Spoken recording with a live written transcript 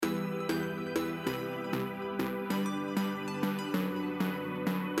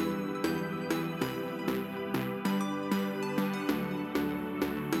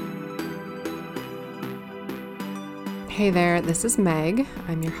Hey there, this is Meg.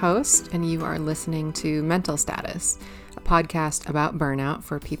 I'm your host, and you are listening to Mental Status, a podcast about burnout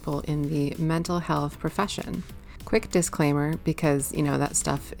for people in the mental health profession. Quick disclaimer, because that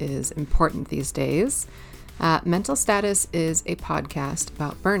stuff is important these days. Mental Status is a podcast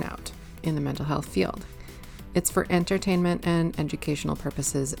about burnout in the mental health field. It's for entertainment and educational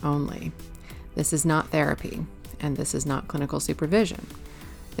purposes only. This is not therapy, and this is not clinical supervision.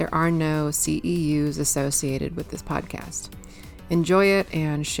 There are no CEUs associated with this podcast. Enjoy it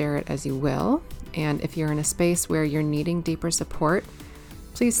and share it as you will. And if you're in a space where you're needing deeper support,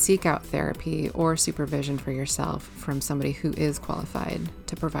 please seek out therapy or supervision for yourself from somebody who is qualified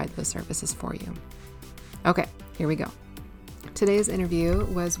to provide those services for you. Okay, here we go. Today's interview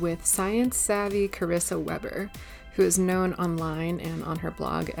was with science-savvy Carissa Weber, who is known online and on her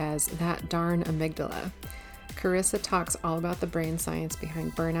blog as That Darn Amygdala. Carissa talks all about the brain science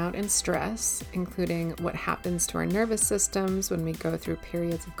behind burnout and stress, including what happens to our nervous systems when we go through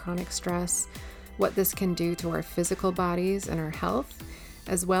periods of chronic stress, what this can do to our physical bodies and our health,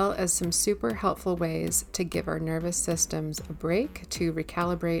 as well as some super helpful ways to give our nervous systems a break to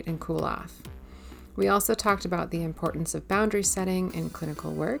recalibrate and cool off. We also talked about the importance of boundary setting in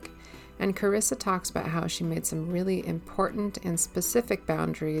clinical work, and Carissa talks about how she made some really important and specific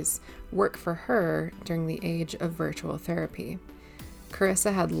boundaries work for her during the age of virtual therapy.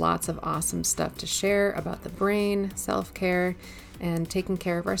 Carissa had lots of awesome stuff to share about the brain, self-care, and taking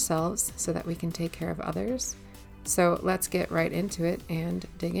care of ourselves so that we can take care of others. So let's get right into it and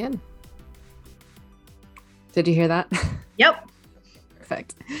dig in. Did you hear that? Yep.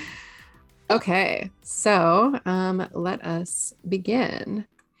 Perfect. Okay, so let us begin.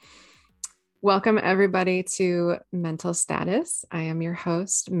 Welcome, everybody, to Mental Status. I am your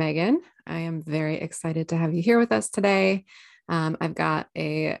host, Megan. I am very excited to have you here with us today. I've got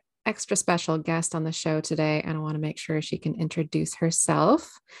a extra special guest on the show today, and I want to make sure she can introduce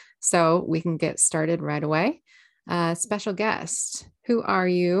herself so we can get started right away. Special guest, who are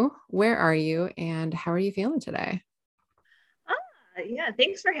you? Where are you? And how are you feeling today? Yeah,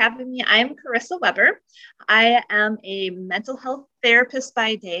 thanks for having me. I'm Carissa Weber. I am a mental health therapist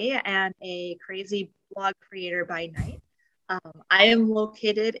by day and a crazy blog creator by night. I am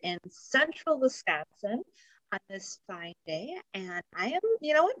located in central Wisconsin on this fine day, and I am,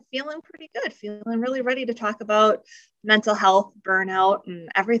 feeling pretty good, feeling really ready to talk about mental health, burnout, and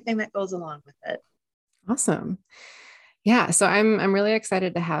everything that goes along with it. Awesome. Yeah, so I'm really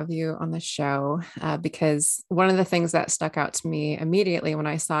excited to have you on the show because one of the things that stuck out to me immediately when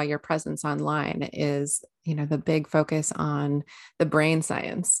I saw your presence online is, the big focus on the brain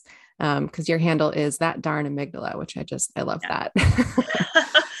science, because your handle is That Darn Amygdala, which I love that.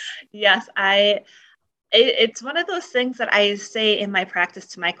 Yes, it's one of those things that I say in my practice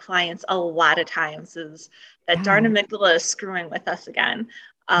to my clients a lot of times is that darn amygdala is screwing with us again.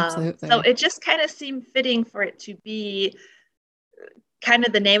 Absolutely. So it just kind of seemed fitting for it to be kind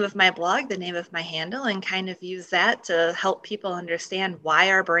of the name of my blog, the name of my handle, and kind of use that to help people understand why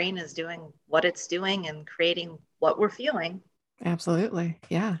our brain is doing what it's doing and creating what we're feeling. Absolutely.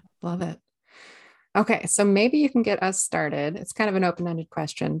 Yeah. Love it. Okay. So maybe you can get us started. It's kind of an open-ended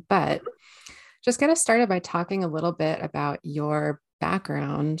question, but just get us started by talking a little bit about your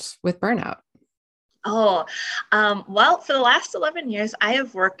background with burnout. Well, for the last 11 years, I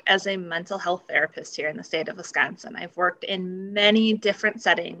have worked as a mental health therapist here in the state of Wisconsin. I've worked in many different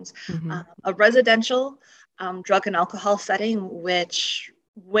settings, a residential drug and alcohol setting, which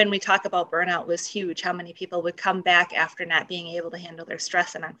when we talk about burnout was huge, how many people would come back after not being able to handle their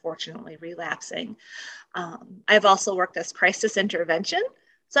stress and unfortunately relapsing. I've also worked as crisis intervention.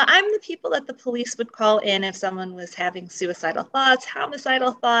 So I'm the people that the police would call in if someone was having suicidal thoughts,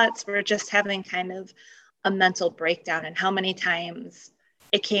 homicidal thoughts, or just having kind of a mental breakdown, and how many times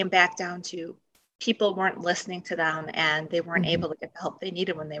it came back down to people weren't listening to them and they weren't able to get the help they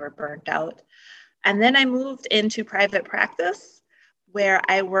needed when they were burnt out. And then I moved into private practice where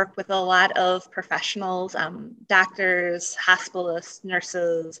I work with a lot of professionals, doctors, hospitalists,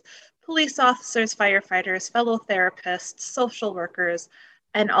 nurses, police officers, firefighters, fellow therapists, social workers,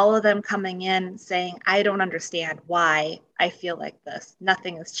 and all of them coming in saying, I don't understand why I feel like this.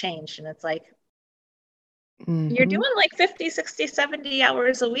 Nothing has changed. And it's like, you're doing like 50, 60, 70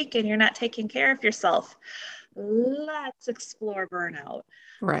 hours a week and you're not taking care of yourself. Let's explore burnout.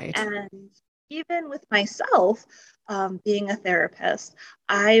 Right. And even with myself, being a therapist,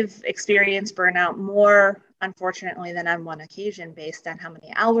 I've experienced burnout more, unfortunately, than on one occasion based on how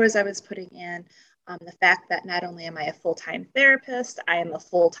many hours I was putting in. The fact that not only am I a full-time therapist, I am a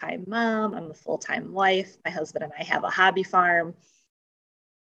full-time mom, I'm a full-time wife. My husband and I have a hobby farm.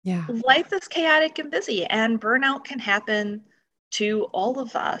 Yeah. life is chaotic and busy, and burnout can happen to all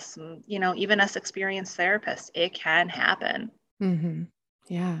of us. Even us experienced therapists, it can happen. Hmm.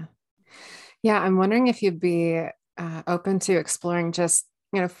 Yeah. Yeah. I'm wondering if you'd be open to exploring just,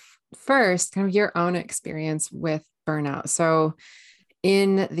 first kind of your own experience with burnout. So,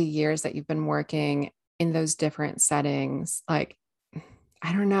 in the years that you've been working in those different settings, like,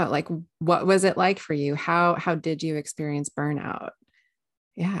 I don't know, like, what was it like for you? How did you experience burnout?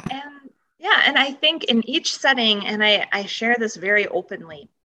 Yeah. And yeah, and I think in each setting, and I share this very openly,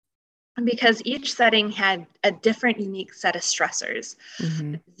 because each setting had a different unique set of stressors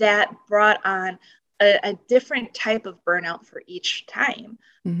Hmm. that brought on a different type of burnout for each time.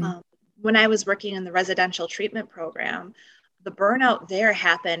 Hmm. Um, when I was working in the residential treatment program, the burnout there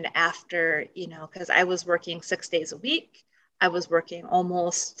happened after, because I was working 6 days a week. I was working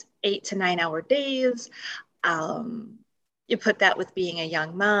almost 8 to 9 hour days. Um, you put that with being a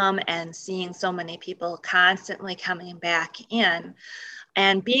young mom and seeing so many people constantly coming back in.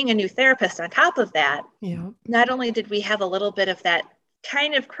 And being a new therapist on top of that, Yeah. not only did we have a little bit of that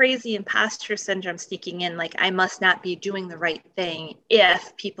kind of crazy imposter syndrome sneaking in, like I must not be doing the right thing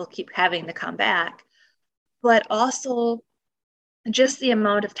if people keep having to come back, but also just the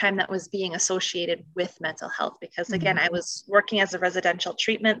amount of time that was being associated with mental health. Because again, Hmm. I was working as a residential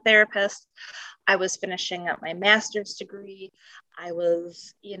treatment therapist. I was finishing up my master's degree. I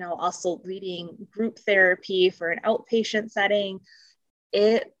was, also leading group therapy for an outpatient setting.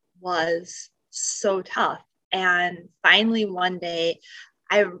 It was so tough. And finally, one day,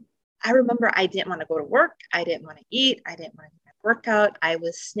 I I remember I didn't want to go to work. I didn't want to eat. I didn't want to do my workout. I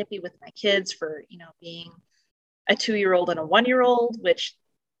was snippy with my kids for, being a 2-year-old and a 1-year-old, which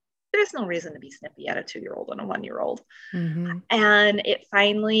there's no reason to be snippy at a 2-year-old and a 1-year-old. Hmm. And it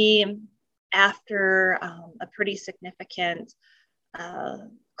finally, after a pretty significant uh,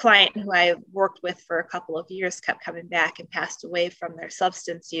 client who I worked with for a couple of years kept coming back and passed away from their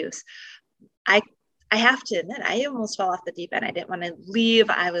substance use, I I have to admit, I almost fell off the deep end. I didn't want to leave.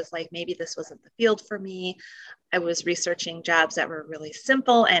 I was like, maybe this wasn't the field for me. I was researching jobs that were really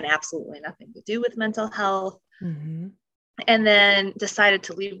simple and absolutely nothing to do with mental health. Hmm. And then decided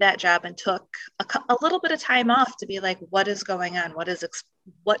to leave that job and took a little bit of time off to be like, what is going on?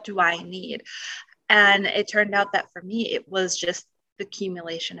 What do I need? And it turned out that for me, it was just the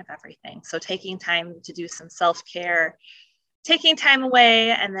accumulation of everything. So taking time to do some self care, taking time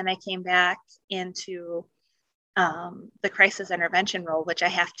away. And then I came back into the crisis intervention role, which I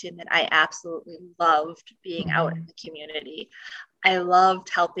have to admit, I absolutely loved being out in Hmm. the community. I loved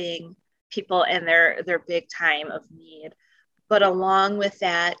helping people in their big time of need. But along with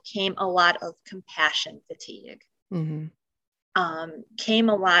that came a lot of compassion fatigue, Hmm. came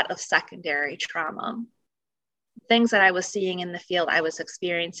a lot of secondary trauma, things that I was seeing in the field, I was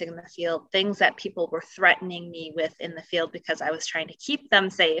experiencing in the field, things that people were threatening me with in the field because I was trying to keep them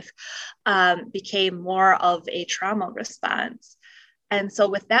safe, became more of a trauma response. And so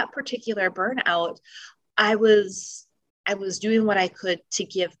with that particular burnout, I was I was doing what I could to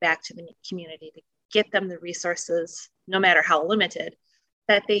give back to the community, to get them the resources, no matter how limited,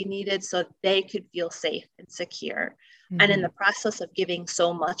 that they needed so they could feel safe and secure. And in Hmm. the process of giving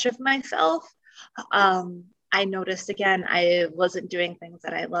so much of myself, um, I noticed again, I wasn't doing things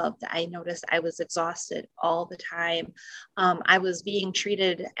that I loved. I noticed I was exhausted all the time. I was being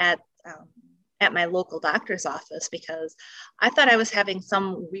treated at my local doctor's office because I thought I was having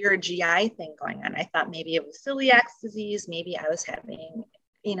some weird GI thing going on. I thought maybe it was celiac disease, maybe I was having,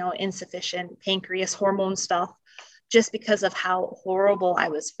 insufficient pancreas hormone stuff just because of how horrible I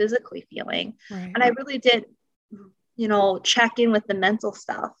was physically feeling. Right. And I really did, check in with the mental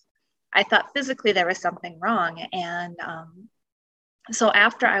stuff. I thought physically there was something wrong. And so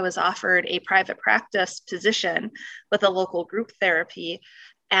after I was offered a private practice position with a local group therapy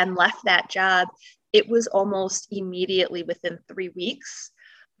and left that job, it was almost immediately within 3 weeks.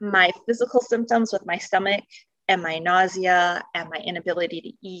 My physical symptoms with my stomach and my nausea and my inability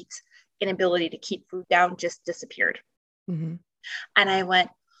to eat, inability to keep food down just disappeared. Hmm. And I went,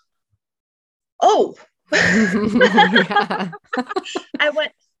 oh, Yeah. I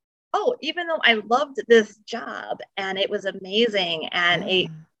went, oh, even though I loved this job and it was amazing and Yeah.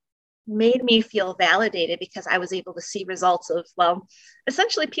 it made me feel validated because I was able to see results of, well,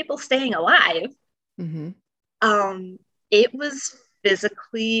 essentially people staying alive. Hmm. Um, it was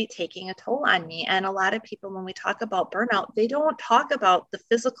physically taking a toll on me. And a lot of people, when we talk about burnout, they don't talk about the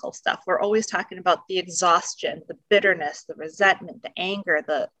physical stuff. We're always talking about the exhaustion, the bitterness, the resentment, the anger,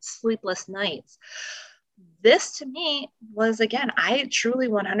 the sleepless nights. This to me was, again, I truly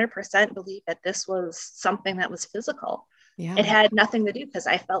 100% believe that this was something that was physical. It Yeah. had nothing to do because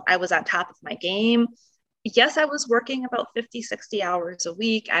I felt I was on top of my game. Yes, I was working about 50, 60 hours a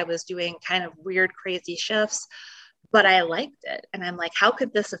week. I was doing kind of weird, crazy shifts, but I liked it. And I'm like, how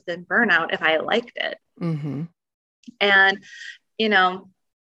could this have been burnout if I liked it? Mm-hmm. And, you know,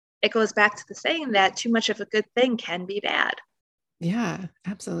 it goes back to the saying that too much of a good thing can be bad. Yeah,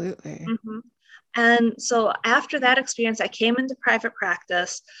 absolutely. Mm-hmm. And so after that experience, I came into private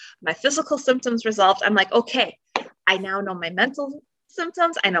practice. My physical symptoms resolved. I'm like, okay, I now know my mental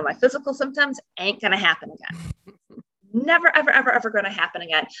symptoms. I know my physical symptoms ain't going to happen again. Never, ever, ever, ever going to happen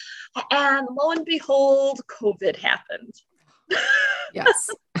again. And lo and behold, COVID happened. Yes.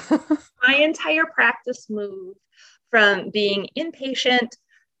 My entire practice moved from being inpatient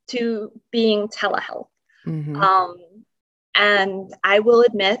to being telehealth. Mm-hmm. Um, and I will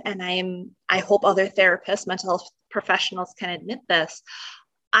admit, and I hope other therapists, mental health professionals can admit this,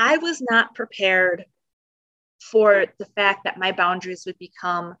 I was not prepared for the fact that my boundaries would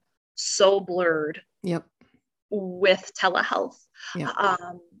become so blurred Yep. with telehealth. Yep.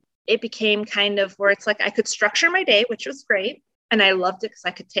 It became kind of where it's like I could structure my day, which was great. And I loved it because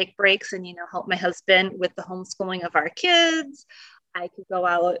I could take breaks and, help my husband with the homeschooling of our kids. I could go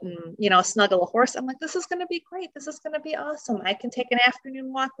out and, snuggle a horse. I'm like, this is going to be great. This is going to be awesome. I can take an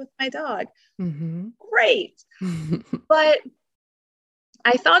afternoon walk with my dog. Mm-hmm. Great. But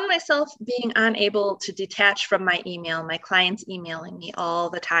I found myself being unable to detach from my email, my clients emailing me all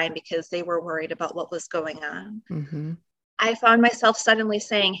the time because they were worried about what was going on. Mm-hmm. I found myself suddenly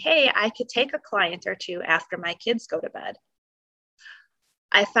saying, hey, I could take a client or two after my kids go to bed.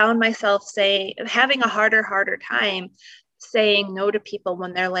 I found myself having a harder time saying no to people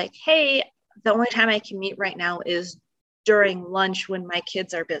when they're like, hey, the only time I can meet right now is during lunch when my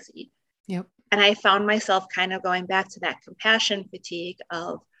kids are busy. Yep. And I found myself kind of going back to that compassion fatigue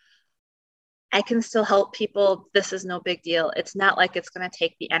of, I can still help people. This is no big deal. It's not like it's going to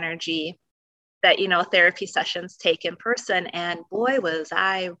take the energy that, therapy sessions take in person. And boy, was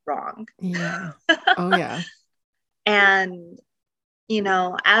I wrong. Yeah. Oh, yeah. And,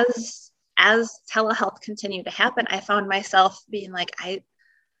 as telehealth continued to happen, I found myself being like, I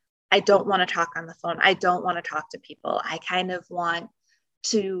don't want to talk on the phone. I don't want to talk to people. I kind of want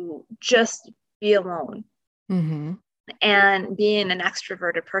to just be alone. Mm-hmm. And being an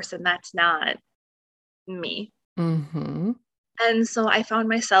extroverted person, that's not me. Mm-hmm. And so I found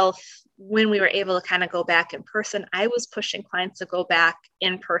myself, when we were able to kind of go back in person, I was pushing clients to go back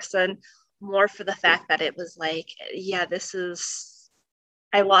in person more for the fact that it was like, yeah,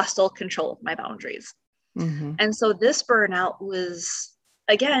 I lost all control of my boundaries. Mm-hmm. And so this burnout was,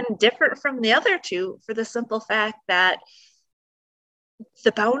 again, different from the other two for the simple fact that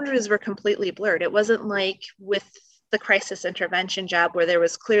the boundaries were completely blurred. It wasn't like with the crisis intervention job where there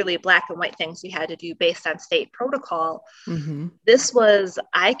was clearly black and white things we had to do based on state protocol. Mm-hmm. This was,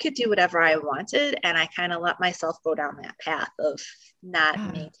 I could do whatever I wanted, and I kind of let myself go down that path of not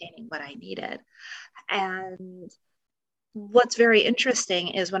maintaining what I needed. And what's very interesting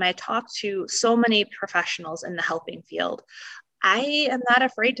is when I talk to so many professionals in the helping field, I am not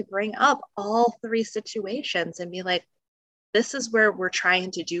afraid to bring up all three situations and be like, this is where we're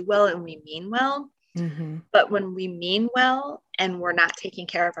trying to do well and we mean well. Mm-hmm. But when we mean well and we're not taking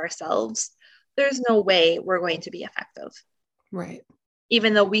care of ourselves, there's no way we're going to be effective. Right.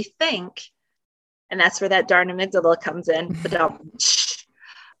 Even though we think, and that's where that darn amygdala comes in,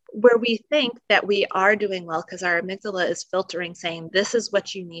 where we think that we are doing well because our amygdala is filtering saying, this is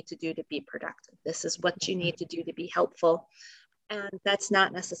what you need to do to be productive. This is what you need to do to be helpful. And that's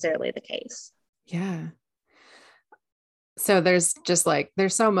not necessarily the case. Yeah. So there's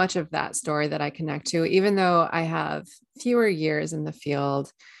so much of that story that I connect to, even though I have fewer years in the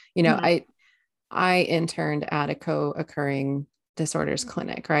field. Mm-hmm. I interned at a co-occurring disorders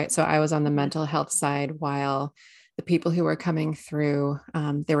clinic, right? So I was on the Mm-hmm. mental health side while the people who were coming through,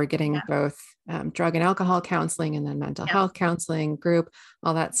 they were getting both drug and alcohol counseling and then mental health counseling group,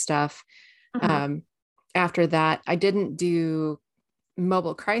 all that stuff. Mm-hmm. After that, I didn't do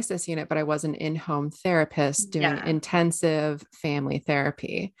mobile crisis unit, but I was an in-home therapist doing intensive family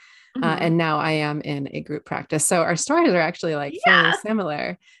therapy. Mm-hmm. And now I am in a group practice. So our stories are actually fairly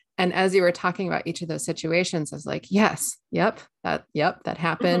similar. And as you were talking about each of those situations, I was like, yes, that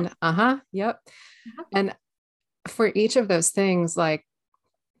happened. Mm-hmm. Yep. Mm-hmm. And for each of those things, like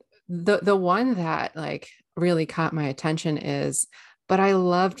the one that really caught my attention is, but I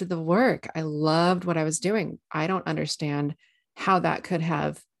loved the work. I loved what I was doing. I don't understand how that could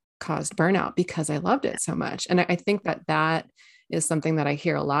have caused burnout because I loved it so much. And I think that is something that I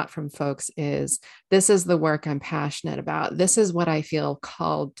hear a lot from folks is, this is the work I'm passionate about. This is what I feel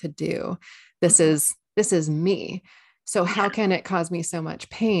called to do. This is me. So how Yeah. can it cause me so much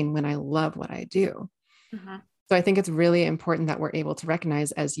pain when I love what I do? Mhm. So I think it's really important that we're able to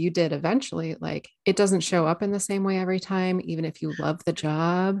recognize, as you did eventually, like it doesn't show up in the same way every time. Even if you love the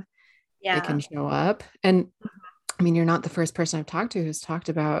job, it can Yeah. show up. And I mean, you're not the first person I've talked to who's talked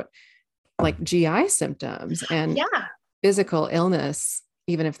about like GI symptoms and Yeah. physical illness,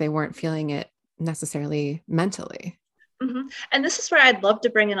 even if they weren't feeling it necessarily mentally. And this is where I'd love to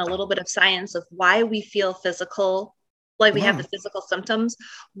bring in a little bit of science of why we feel physical, like we have Yeah. the physical symptoms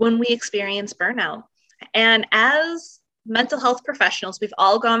when we experience burnout. And as mental health professionals, we've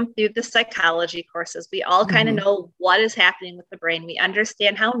all gone through the psychology courses. We all kind of Mm-hmm. know what is happening with the brain. We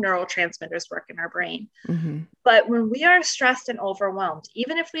understand how neurotransmitters work in our brain. Mm-hmm. But when we are stressed and overwhelmed,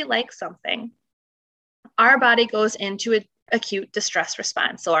 even if we like something, our body goes into an acute distress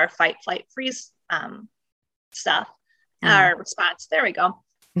response. So our fight, flight, freeze stuff, Mm. our response. There we go.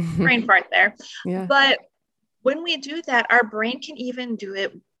 Brain fart there. Yeah. But when we do that, our brain can even do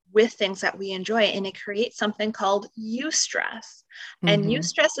it with things that we enjoy, and it creates something called eustress. And Mm-hmm.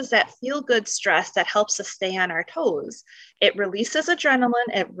 eustress is that feel good stress that helps us stay on our toes. It releases adrenaline,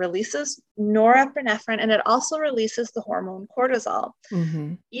 it releases norepinephrine, and it also releases the hormone cortisol.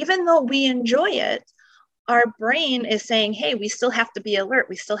 Mm-hmm. Even though we enjoy it, our brain is saying, hey, we still have to be alert.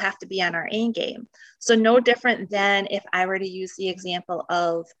 We still have to be on our A game. So, no different than if I were to use the example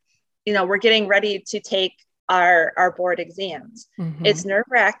of, we're getting ready to take our board exams. Mm-hmm. It's nerve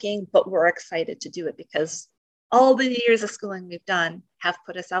wracking, but we're excited to do it because all the years of schooling we've done have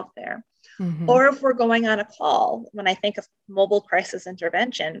put us out there. Mm-hmm. Or if we're going on a call, when I think of mobile crisis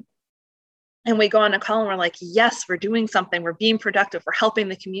intervention, and we go on a call and we're like, yes, we're doing something, we're being productive, we're helping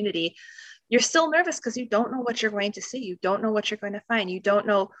the community, you're still nervous because you don't know what you're going to see. You don't know what you're going to find. You don't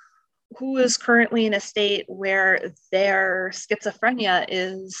know who is currently in a state where their schizophrenia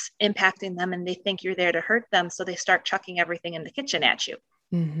is impacting them and they think you're there to hurt them. So they start chucking everything in the kitchen at you.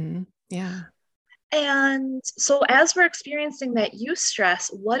 Mm-hmm. Yeah. And so, as we're experiencing that eustress,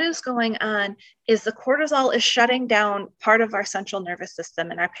 what is going on is the cortisol is shutting down part of our central nervous system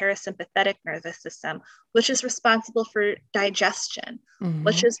and our parasympathetic nervous system, which is responsible for digestion,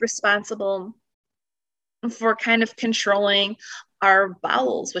 which Mm-hmm. is responsible for kind of controlling our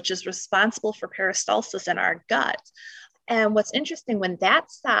bowels, which is responsible for peristalsis in our gut. And what's interesting, when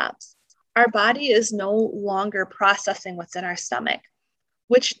that stops, our body is no longer processing what's in our stomach,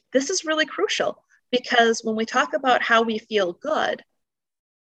 which this is really crucial because when we talk about how we feel good,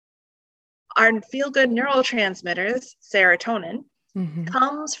 our feel good neurotransmitters, serotonin, Mm-hmm.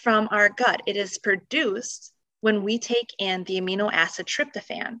 comes from our gut. It is produced when we take in the amino acid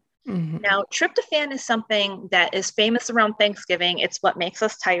tryptophan. Mm-hmm. Now, tryptophan is something that is famous around Thanksgiving. It's what makes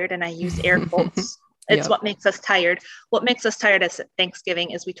us tired, and I use air quotes. It's Yep. what makes us tired. What makes us tired at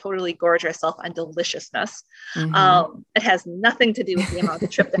Thanksgiving is we totally gorge ourselves on deliciousness. Mm-hmm. It has nothing to do with the amount of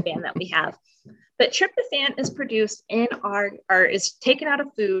tryptophan that we have. But tryptophan is produced in or is taken out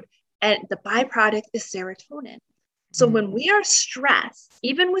of food, and the byproduct is serotonin. So when we are stressed,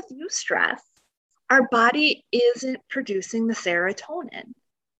 even with eustress, our body isn't producing the serotonin.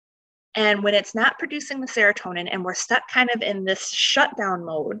 And when it's not producing the serotonin and we're stuck kind of in this shutdown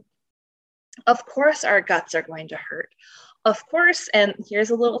mode, of course our guts are going to hurt. Of course, and here's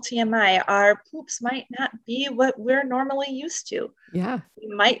a little TMI, our poops might not be what we're normally used to. Yeah. We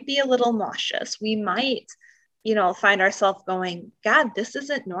might be a little nauseous. We might, find ourselves going, God, this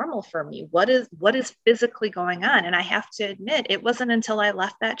isn't normal for me. What is physically going on? And I have to admit, it wasn't until I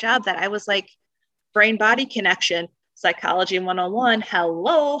left that job that I was like, brain body connection, psychology 101.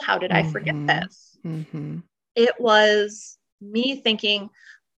 Hello, how did I forget Mm-hmm. this? Mm-hmm. It was me thinking,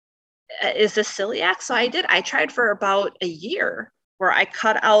 is this celiac? So I tried for about a year where I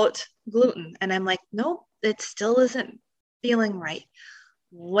cut out gluten and I'm like, nope, it still isn't feeling right.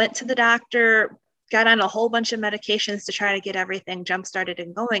 Went to the doctor, got on a whole bunch of medications to try to get everything jump started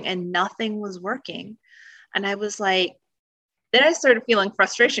and going, and nothing was working. And I was like, then I started feeling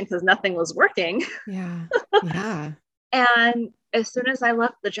frustration because nothing was working. Yeah. Yeah. And as soon as I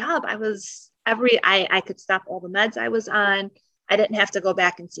left the job, I could stop all the meds I was on. I didn't have to go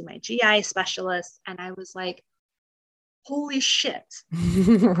back and see my GI specialist. And I was like, holy shit.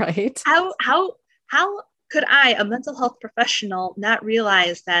 Right. How could I, a mental health professional, not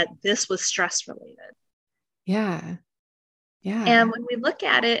realize that this was stress related? Yeah. And Yeah. when we look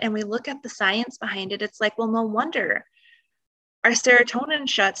at it and we look at the science behind it, it's like, well, no wonder our serotonin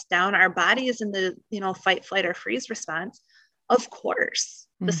shuts down. Our body is in the, fight, flight, or freeze response. Of course,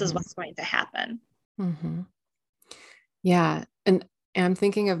 this is Mm-hmm. what's going to happen. Mm-hmm. Yeah. And I'm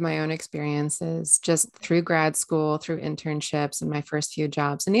thinking of my own experiences just through grad school, through internships and my first few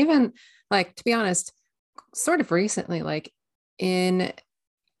jobs. And even like, to be honest, sort of recently, like in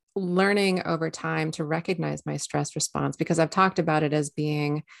learning over time to recognize my stress response, because I've talked about it as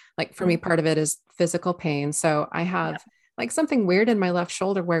being like, for me, part of it is physical pain. So I Yeah. have like something weird in my left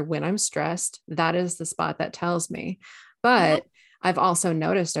shoulder where when I'm stressed, that is the spot that tells me. Mhm. But I've also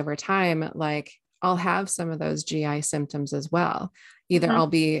noticed over time, like I'll have some of those GI symptoms as well. Either Mhm. I'll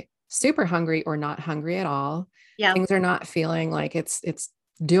be super hungry or not hungry at all. Yeah. Things are not feeling like it's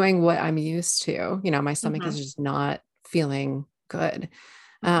doing what I'm used to. You know, my stomach is Mhm. just not feeling good.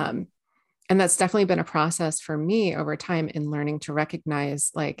 Mhm. Um, and that's definitely been a process for me over time in learning to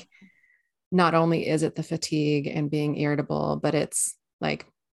recognize, like, not only is it the fatigue and being irritable, but it's like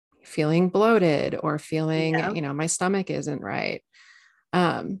feeling bloated or feeling, Yeah. my stomach isn't right.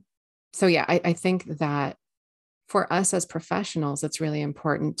 Um, so yeah, I think that for us as professionals, it's really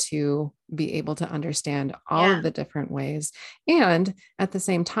important to be able to understand all of Yeah. the different ways. And at the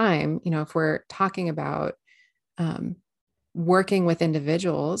same time, if we're talking about um, working with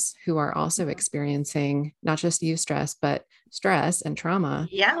individuals who are also Mhm. experiencing not just eustress, but stress and trauma,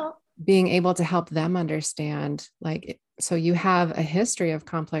 Yeah. being able to help them understand, like, so you have a history of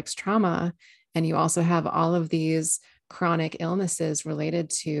complex trauma, and you also have all of these chronic illnesses related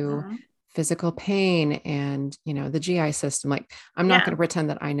to Mhm. physical pain and, the GI system. Like, I'm not going Yeah. to pretend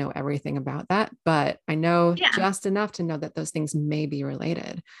that I know everything about that, but I know Yeah. just enough to know that those things may be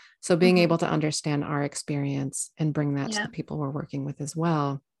related. So being Mhm. able to understand our experience and bring that to Yeah. the people we're working with as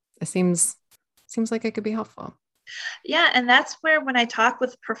well, it seems like it could be helpful. Yeah, and that's where when I talk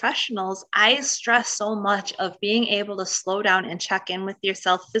with professionals, I stress so much of being able to slow down and check in with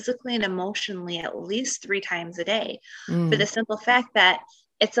yourself physically and emotionally at least 3 times a day, for the Mm, simple fact that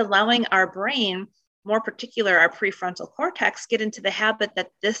it's allowing our brain, more particular our prefrontal cortex, get into the habit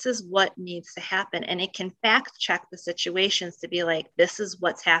that this is what needs to happen, and it can fact check the situations to be like, this is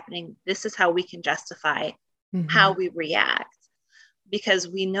what's happening, this is how we can justify how mhm. we react, because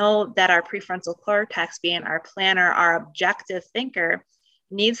we know that our prefrontal cortex, being our planner, our objective thinker,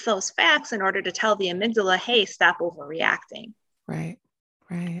 needs those facts in order to tell the amygdala, hey, stop overreacting. Right.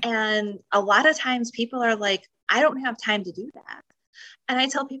 Right. And a lot of times people are like, I don't have time to do that. And I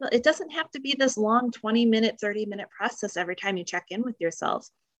tell people it doesn't have to be this long 20-minute, 30-minute process every time you check in with yourself.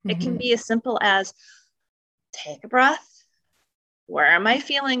 It can Mhm. be as simple as take a breath. Where am I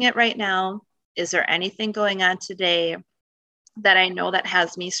feeling it right now? Is there anything going on today that I know that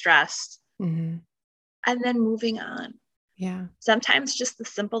has me stressed? Mhm. And then moving on. Yeah. Sometimes just the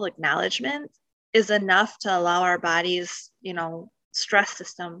simple acknowledgement is enough to allow our body's, stress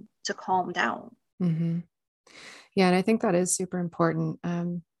system to calm down. Mhm. Yeah, and I think that is super important,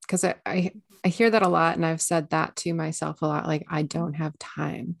 because I hear that a lot, and I've said that to myself a lot, like, I don't have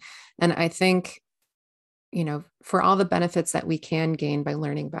time. And I think, for all the benefits that we can gain by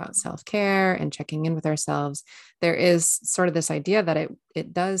learning about self-care and checking in with ourselves, there is sort of this idea that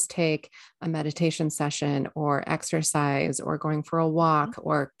it does take a meditation session or exercise or going for a walk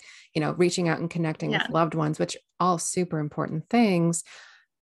or, reaching out and connecting Yeah. with loved ones, which are all super important things.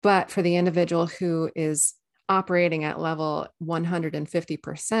 But for the individual who is operating at level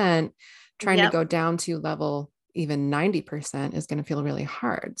 150%, trying to Yep. go down to level even 90% is going to feel really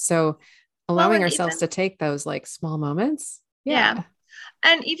hard. So Well, allowing and ourselves even, to take those like small moments. yeah. Yeah.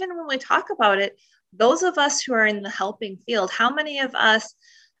 And even when we talk about it, those of us who are in the helping field, how many of us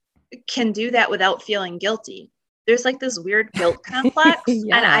can do that without feeling guilty? There's like this weird guilt complex.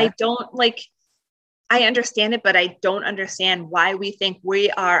 And I Yeah. don't like, I understand it, but I don't understand why we think we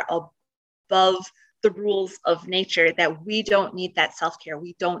are above the rules of nature, that we don't need that self-care,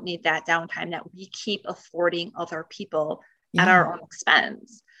 we don't need that downtime that we keep affording other people at Yeah. our own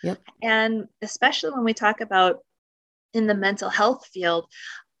expense. Yep. And especially when we talk about in the mental health field,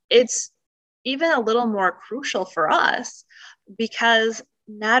 it's even a little more crucial for us, because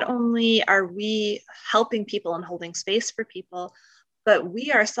not only are we helping people and holding space for people, but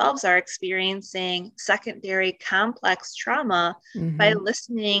we ourselves are experiencing secondary complex trauma by Hmm.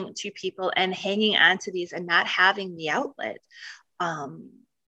 listening to people and hanging on to these and not having the outlet. Um,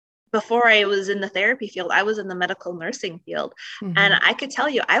 Before I was in the therapy field, I was in the medical nursing field. And Hmm. I could tell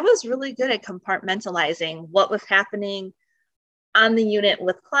you, I was really good at compartmentalizing what was happening on the unit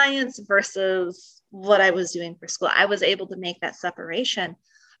with clients versus what I was doing for school. I was able to make that separation.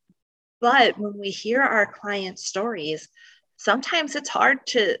 But when we hear our clients' stories, sometimes it's hard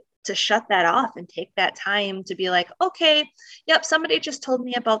to shut that off and take that time to be like, okay, yep, somebody just told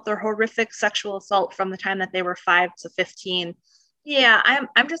me about their horrific sexual assault from the time that they were 5 to 15. Yeah,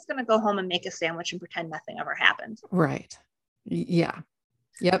 I'm just gonna go home and make a sandwich and pretend nothing ever happened. Right. Yeah.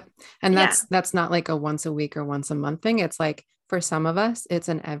 Yep. And Yeah. that's not like a once a week or once a month thing. It's like For some of us, it's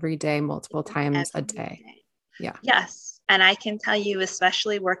an everyday, multiple times a Every day. day. Yeah. Yes. And I can tell you,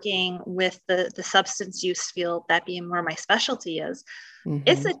 especially working with the substance use field, that being where my specialty is,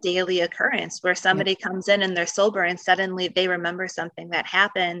 it's a daily occurrence where somebody comes in and they're sober and suddenly they remember something that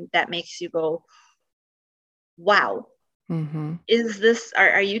happened that makes you go, wow, is this,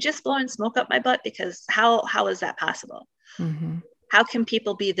 are you just blowing smoke up my butt? Because how is that possible? How can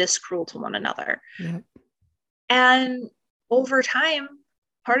people be this cruel to one another? Yep. And over time,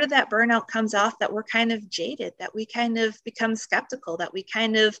 part of that burnout comes off that we're kind of jaded, that we kind of become skeptical, that we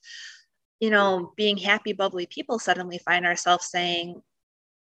kind of, being happy, bubbly people suddenly find ourselves saying,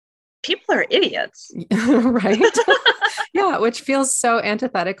 people are idiots. Right. Yeah. Which feels so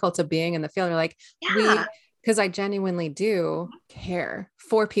antithetical to being in the field. You're like, Yeah. because I genuinely do care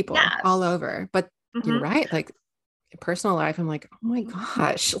for people Yes. all over. But you're right. Like personal life, I'm like, oh my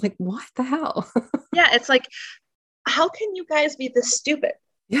gosh, like what the hell? Yeah. It's like, how can you guys be this stupid?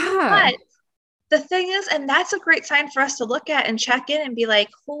 Yeah. But the thing is, and that's a great sign for us to look at and check in and be like,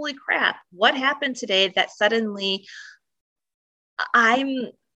 holy crap, what happened today that suddenly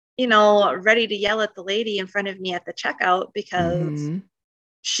I'm, ready to yell at the lady in front of me at the checkout because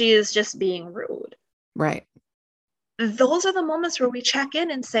she is just being rude. Right. Those are the moments where we check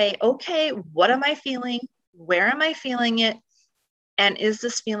in and say, okay, what am I feeling? Where am I feeling it? And is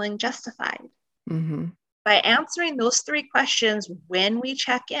this feeling justified? By answering those 3 questions when we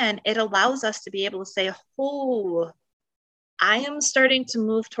check in, it allows us to be able to say, oh, I am starting to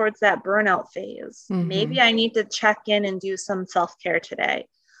move towards that burnout phase. Maybe I need to check in and do some self-care today.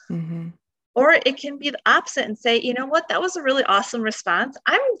 Or it can be the opposite and say, you know what, that was a really awesome response.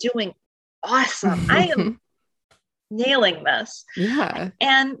 I'm doing awesome. I am nailing this. Yeah.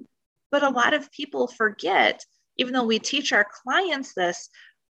 But a lot of people forget, even though we teach our clients this,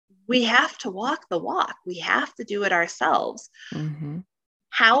 we have to walk the walk. We have to do it ourselves.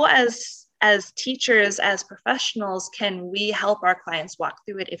 How, as teachers, as professionals, can we help our clients walk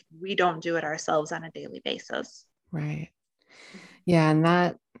through it if we don't do it ourselves on a daily basis? Right. Yeah. And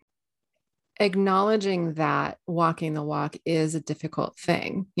that acknowledging that walking the walk is a difficult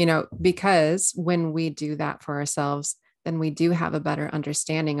thing, because when we do that for ourselves, then we do have a better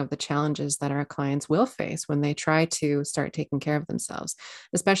understanding of the challenges that our clients will face when they try to start taking care of themselves,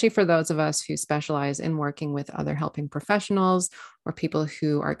 especially for those of us who specialize in working with other helping professionals or people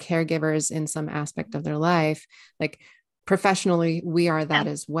who are caregivers in some aspect of their life. Like professionally, we are that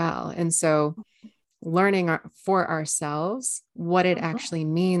as well. And so learning for ourselves what it actually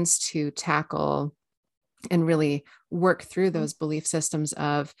means to tackle and really work through those belief systems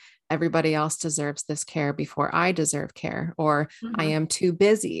of everybody else deserves this care before I deserve care, or I am too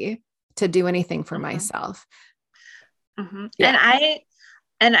busy to do anything for myself. Yeah.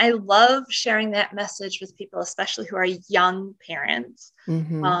 And I love sharing that message with people, especially who are young parents.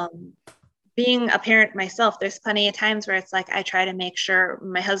 Being a parent myself, there's plenty of times where it's like, I try to make sure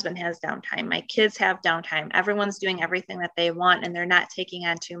my husband has downtime, my kids have downtime, everyone's doing everything that they want and they're not taking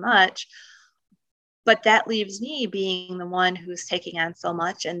on too much. But that leaves me being the one who's taking on so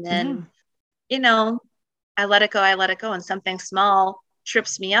much. And then, I let it go. And something small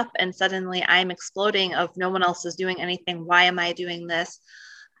trips me up and suddenly I'm exploding of no one else is doing anything. Why am I doing this?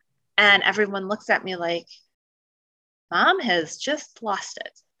 And everyone looks at me like, Mom has just lost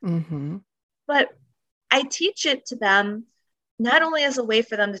it. But I teach it to them not only as a way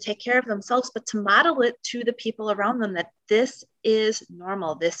for them to take care of themselves, but to model it to the people around them that this is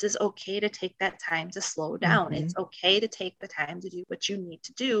normal. This is okay to take that time to slow down. It's okay to take the time to do what you need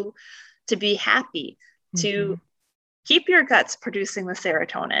to do to be happy, to keep your guts producing the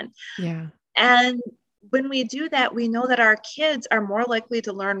serotonin. Yeah. And when we do that, we know that our kids are more likely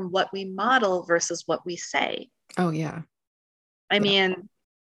to learn what we model versus what we say. Oh, yeah. I mean,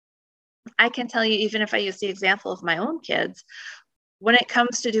 I can tell you, even if I use the example of my own kids, when it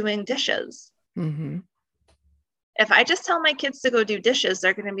comes to doing dishes, if I just tell my kids to go do dishes,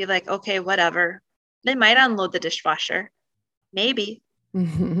 they're going to be like, okay, whatever. They might unload the dishwasher. Maybe.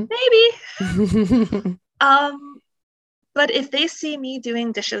 Maybe. But if they see me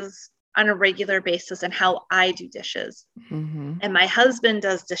doing dishes on a regular basis and how I do dishes, and my husband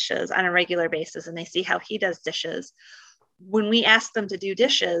does dishes on a regular basis, and they see how he does dishes, when we ask them to do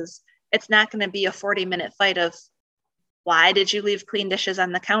dishes, it's not going to be a 40-minute fight of, why did you leave clean dishes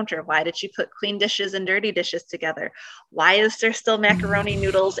on the counter? Why did you put clean dishes and dirty dishes together? Why is there still macaroni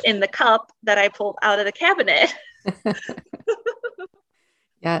noodles in the cup that I pulled out of the cabinet?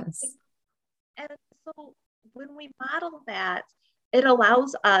 Yes. And so when we model that, it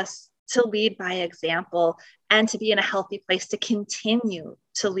allows us to lead by example and to be in a healthy place to continue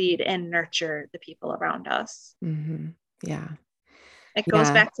to lead and nurture the people around us. Yeah. It goes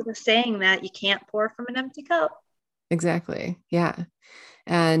Yeah, back to the saying that you can't pour from an empty cup. exactly. Yeah.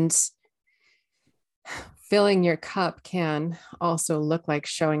 And filling your cup can also look like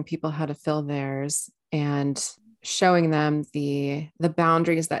showing people how to fill theirs and showing them the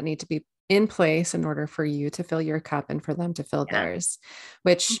boundaries that need to be in place in order for you to fill your cup and for them to fill Yeah. theirs,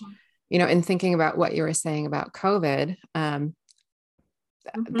 which, Mm-hmm. in thinking about what you were saying about COVID, Mm-hmm.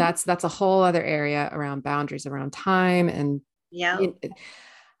 that's a whole other area around boundaries around time. And Yeah. you,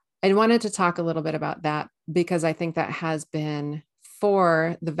 I wanted to talk a little bit about that because I think that has been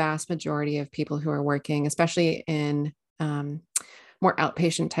for the vast majority of people who are working, especially in more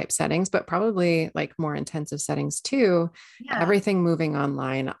outpatient type settings, but probably like more intensive settings too. Yeah. Everything moving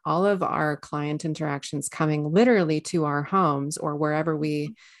online, all of our client interactions coming literally to our homes or wherever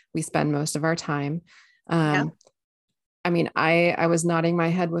we spend most of our time. Yeah. Um, I mean, I was nodding my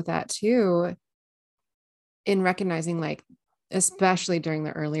head with that too, in recognizing like, especially during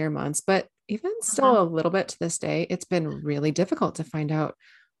the earlier months, but even Uh-huh. still a little bit to this day, it's been really difficult to find out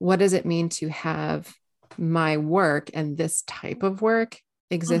what does it mean to have my work and this type of work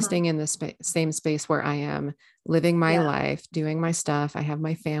Uh-huh. existing in the same space where I am living my Yeah. life, doing my stuff. I have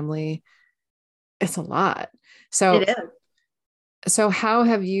my family. It's a lot. So, It is. so how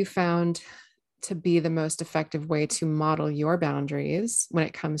have you found to be the most effective way to model your boundaries when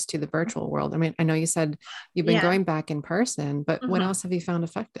it comes to the virtual world? I mean, I know you said you've been Yeah. going back in person, but what Mm-hmm. else have you found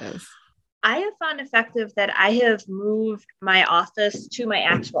effective? I have found effective that I have moved my office to my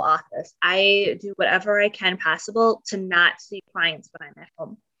actual office. I do whatever I can possible to not see clients when I'm at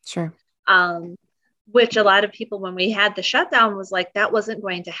home. Sure. Um, which a lot of people, when we had the shutdown, was like, that wasn't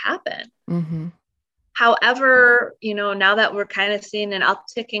going to happen. Mm-hmm. However, now that we're kind of seeing an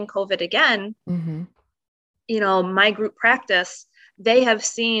uptick in COVID again, Mm-hmm. my group practice, they have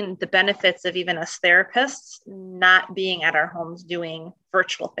seen the benefits of even us therapists not being at our homes doing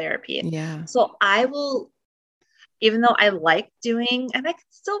virtual therapy. Yeah. So I will, even though I like doing, and I can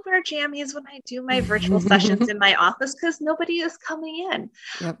still wear jammies when I do my virtual sessions in my office because nobody is coming in.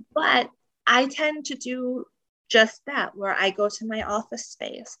 Yep. But I tend to do just that, where I go to my office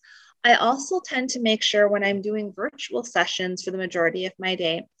space. I also tend to make sure when I'm doing virtual sessions for the majority of my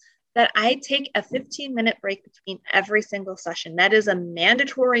day that I take a 15-minute break between every single session. That is a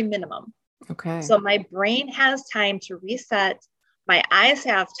mandatory minimum. Okay. So my brain has time to reset, my eyes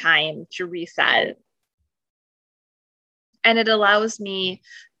have time to reset, and it allows me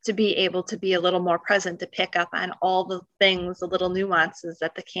to be able to be a little more present to pick up on all the things, the little nuances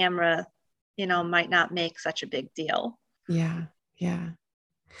that the camera, might not make such a big deal. Yeah. Yeah.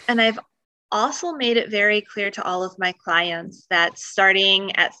 And I've also made it very clear to all of my clients that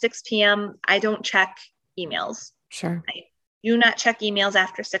starting at 6 p.m., I don't check emails. Sure. I do not check emails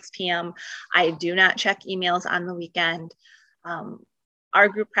after 6 p.m. I do not check emails on the weekend. Um, our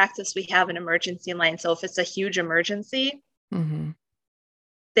group practice, we have an emergency line. So if it's a huge emergency, Mm-hmm.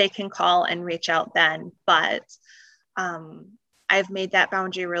 they can call and reach out then. But I've made that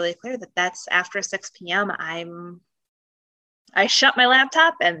boundary really clear that that's after 6 p.m. I shut my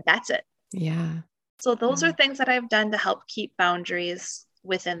laptop and that's it. Yeah. So those are Yeah. things that I've done to help keep boundaries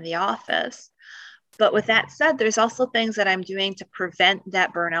within the office. But with that said, there's also things that I'm doing to prevent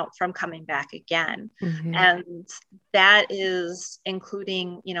that burnout from coming back again. Mm-hmm. And that is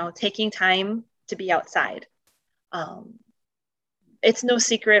including, taking time to be outside. Um, it's no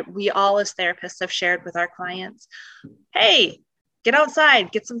secret. We all, as therapists, have shared with our clients, hey, get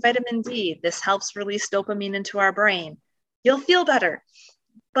outside, get some vitamin D. This helps release dopamine into our brain. You'll feel better.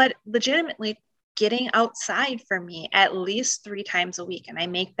 But legitimately, getting outside for me at least 3 times a week. And I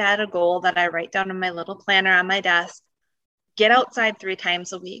make that a goal that I write down in my little planner on my desk. Get outside 3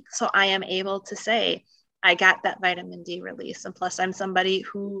 times a week. So I am able to say, I got that vitamin D release. And plus, I'm somebody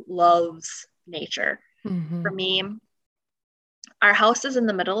who loves nature. Mm-hmm. For me, our house is in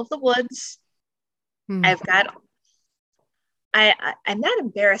the middle of the woods. Mm. I've got, I'm not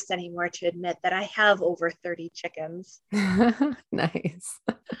embarrassed anymore to admit that I have over 30 chickens. Nice.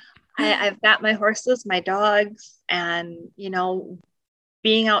 I've got my horses, my dogs, and,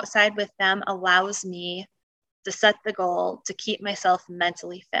 being outside with them allows me to set the goal to keep myself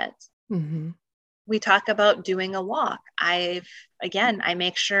mentally fit. Mm-hmm. We talk about doing a walk. I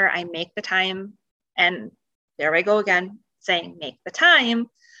make sure I make the time, and there I go again, saying make the time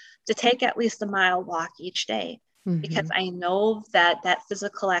to take at least a mile walk each day, because Mm-hmm. I know that that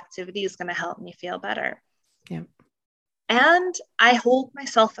physical activity is going to help me feel better. Yeah. And I hold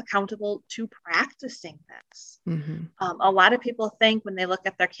myself accountable to practicing this. Mm-hmm. A lot of people think when they look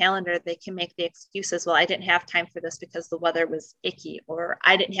at their calendar, they can make the excuses, well, I didn't have time for this because the weather was icky, or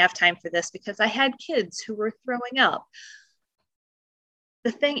I didn't have time for this because I had kids who were throwing up.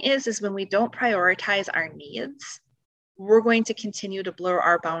 the thing is when we don't prioritize our needs, we're going to continue to blur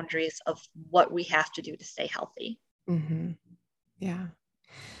our boundaries of what we have to do to stay healthy. Mm-hmm. Yeah.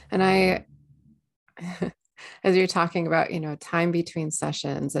 And I, as you're talking about, time between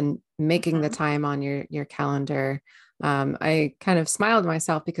sessions and making the time on your calendar, I kind of smiled to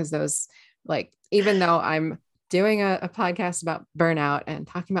myself because those, like, even though I'm doing a podcast about burnout and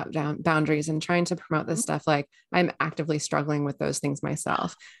talking about boundaries and trying to promote this stuff, like I'm actively struggling with those things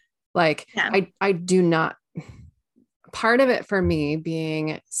myself. Like I do not, part of it for me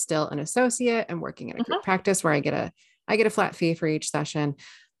being still an associate and working in a group practice where I get a flat fee for each session.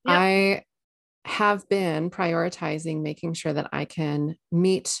 Yep. I have been prioritizing making sure that I can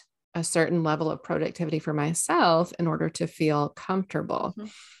meet a certain level of productivity for myself in order to feel comfortable.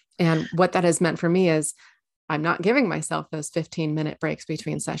 And what that has meant for me is I'm not giving myself those 15-minute breaks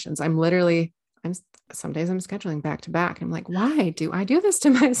between sessions. Some days I'm scheduling back to back. I'm like, why do I do this to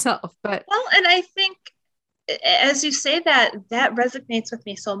myself? But and I think as you say that resonates with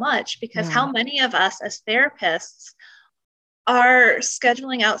me so much, because how many of us as therapists are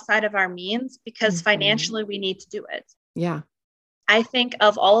scheduling outside of our means because financially we need to do it. Yeah. I think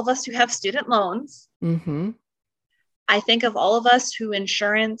of all of us who have student loans. I think of all of us who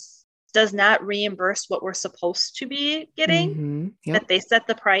insurance does not reimburse what we're supposed to be getting, that they set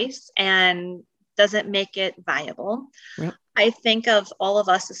the price and doesn't make it viable. I think of all of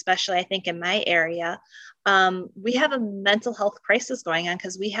us, especially I think in my area, we have a mental health crisis going on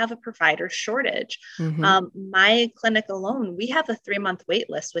because we have a provider shortage. My clinic alone, we have a 3-month wait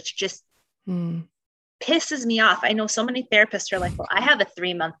list, which just pisses me off. I know so many therapists are like, well, I have a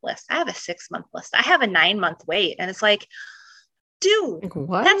 3-month list. I have a 6-month list. I have a 9-month wait. And it's like, dude,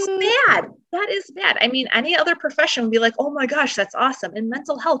 that's bad. That is bad. I mean, any other profession would be like, oh my gosh, that's awesome. In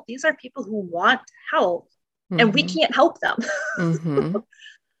mental health, these are people who want help and we can't help them.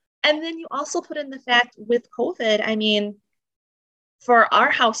 And then you also put in the fact with COVID, I mean, for our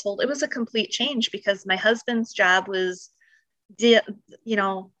household, it was a complete change because my husband's job was, they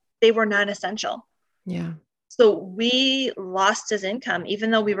were non-essential. Yeah. So we lost his income, even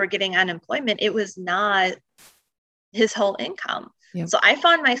though we were getting unemployment, it was not his whole income. So I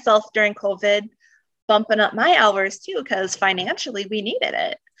found myself during COVID bumping up my hours too, because financially we needed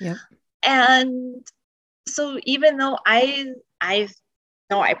it. And so even though I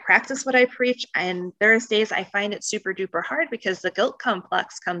practice what I preach, and there's days I find it super duper hard because the guilt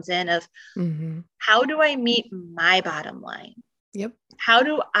complex comes in of how do I meet my bottom line? How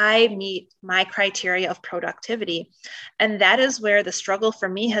do I meet my criteria of productivity? And that is where the struggle for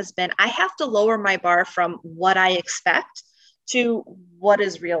me has been. I have to lower my bar from what I expect to what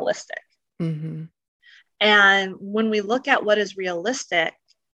is realistic. And when we look at what is realistic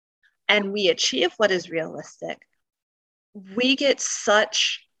and we achieve what is realistic, we get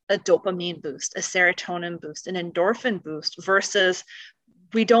such a dopamine boost, a serotonin boost, an endorphin boost, versus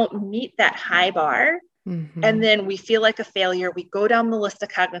we don't meet that high bar. And then we feel like a failure. We go down the list of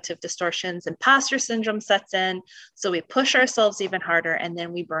cognitive distortions, imposter syndrome sets in. So we push ourselves even harder and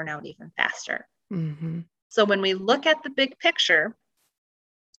then we burn out even faster. So when we look at the big picture,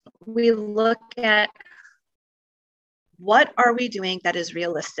 we look at what are we doing that is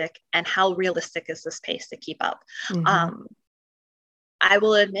realistic and how realistic is this pace to keep up? I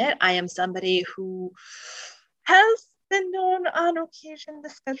will admit I am somebody who has been known on occasion to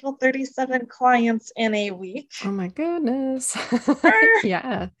schedule 37 clients in a week. Oh my goodness.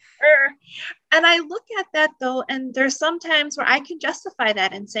 Yeah. And I look at that though, and there's some times where I can justify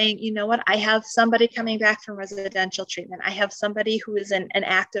that and saying, you know what, I have somebody coming back from residential treatment. I have somebody who is in an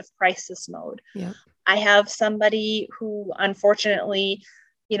active crisis mode. I have somebody who unfortunately,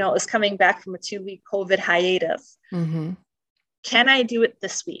 is coming back from a 2-week COVID hiatus. Can I do it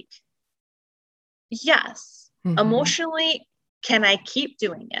this week? Yes. Emotionally, can I keep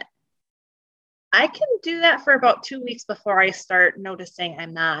doing it? I can do that for about 2 weeks before I start noticing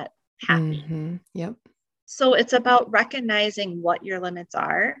I'm not happy. So it's about recognizing what your limits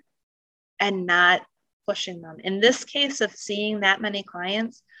are and not pushing them. In this case of seeing that many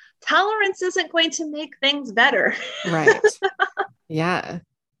clients, tolerance isn't going to make things better. Right. Yeah.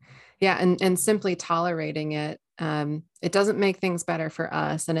 And simply tolerating it, it doesn't make things better for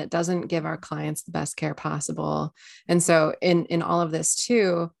us, and it doesn't give our clients the best care possible. And so in all of this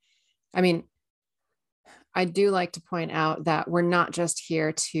too, I mean, I do like to point out that we're not just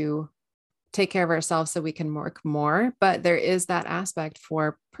here to take care of ourselves so we can work more, but there is that aspect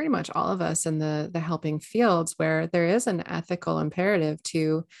for pretty much all of us in the helping fields where there is an ethical imperative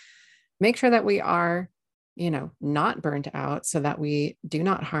to make sure that we are, not burnt out, so that we do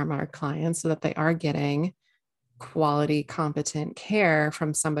not harm our clients, so that they are getting quality, competent care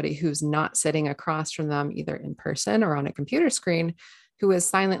from somebody who's not sitting across from them, either in person or on a computer screen, who is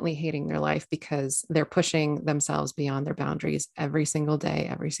silently hating their life because they're pushing themselves beyond their boundaries every single day,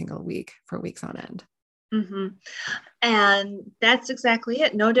 every single week for weeks on end. Mm-hmm. And that's exactly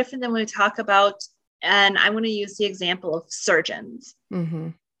it. No different than when we talk about, and I'm going to use the example of surgeons. Mm-hmm.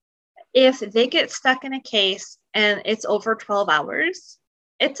 If they get stuck in a case and it's over 12 hours,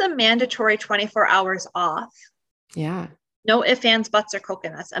 it's a mandatory 24 hours off. Yeah. No ifs, ands, buts, or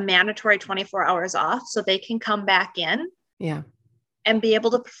coconuts, a mandatory 24 hours off so they can come back in Yeah. and be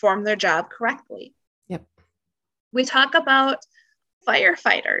able to perform their job correctly. Yep. We talk about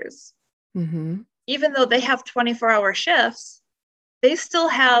firefighters. Mm-hmm. Even though they have 24-hour shifts, they still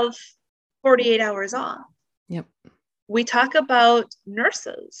have 48 hours off. Yep. We talk about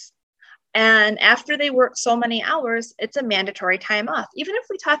nurses. And after they work so many hours, it's a mandatory time off. Even if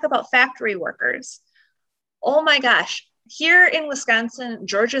we talk about factory workers, oh my gosh, here in Wisconsin,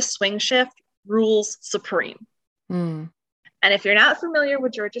 Georgia's swing shift rules supreme. Mm. And if you're not familiar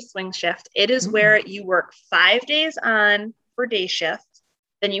with Georgia's swing shift, it is where you work 5 days on for day shift,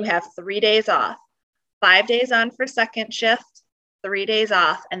 then you have 3 days off, 5 days on for second shift, 3 days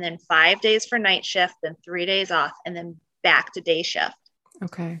off, and then 5 days for night shift, then 3 days off, and then back to day shift.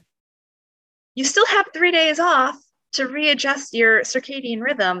 Okay. You still have 3 days off to readjust your circadian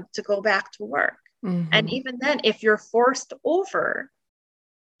rhythm to go back to work. Mm-hmm. And even then, if you're forced over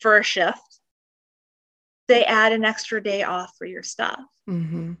for a shift, they add an extra day off for your stuff.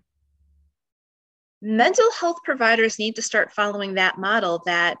 Mm-hmm. Mental health providers need to start following that model,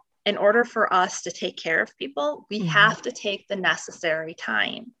 that in order for us to take care of people, we have to take the necessary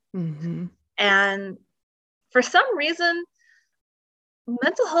time. Mm-hmm. And for some reason,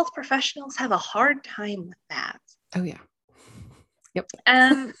 mental health professionals have a hard time with that. Oh, yeah. Yep.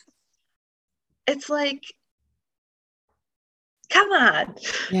 And it's like, come on.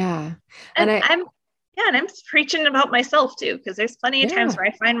 Yeah. And I'm preaching about myself too, because there's plenty of times where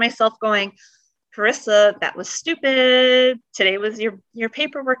I find myself going, Carissa, that was stupid. Today was your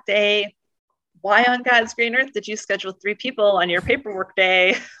paperwork day. Why on God's green earth did you schedule 3 people on your paperwork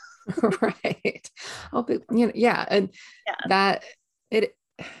day? Right. Oh, but, yeah. And that it,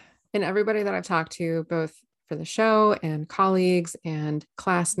 and everybody that I've talked to, both for the show and colleagues and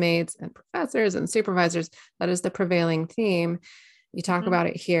classmates and professors and supervisors, that is the prevailing theme. You talk about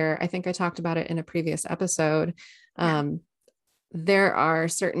it here. I think I talked about it in a previous episode. There are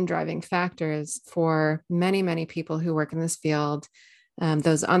certain driving factors for many, many people who work in this field.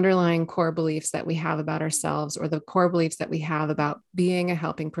 Those underlying core beliefs that we have about ourselves, or the core beliefs that we have about being a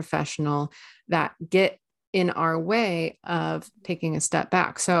helping professional, that get in our way of taking a step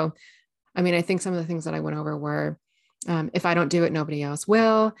back. So, I mean, I think some of the things that I went over were, if I don't do it, nobody else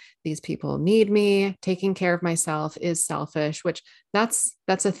will. These people need me. Taking care of myself is selfish, which that's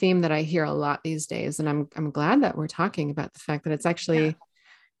a theme that I hear a lot these days. And I'm glad that we're talking about the fact that it's actually,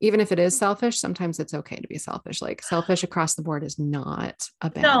 even if it is selfish, sometimes it's okay to be selfish. Like, selfish across the board is not a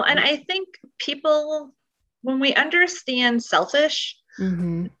bad thing. And I think people, when we understand selfish,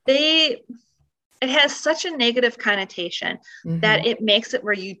 it has such a negative connotation that it makes it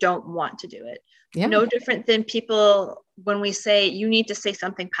where you don't want to do it. Yeah. No different than people, when we say you need to say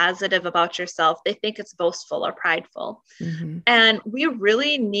something positive about yourself, they think it's boastful or prideful. And we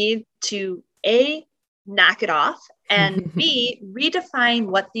really need to, A, knock it off, and B, redefine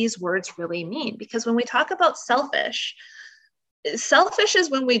what these words really mean. Because when we talk about selfish is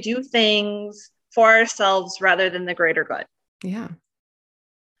when we do things for ourselves rather than the greater good. Yeah.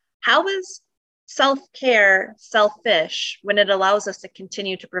 How is self-care selfish when it allows us to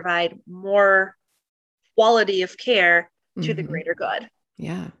continue to provide more quality of care to the greater good?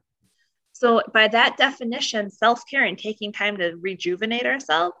 Yeah. So by that definition, self-care and taking time to rejuvenate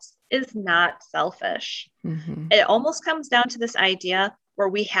ourselves is not selfish. It almost comes down to this idea where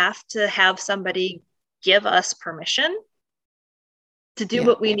we have to have somebody give us permission to do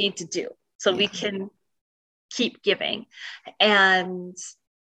what we need to do so we can keep giving. And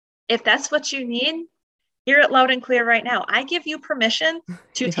if that's what you need, hear it loud and clear right now. I give you permission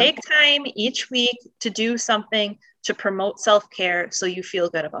to take time each week to do something to promote self-care so you feel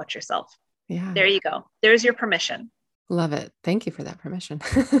good about yourself. Yeah. There you go. There's your permission. Love it. Thank you for that permission.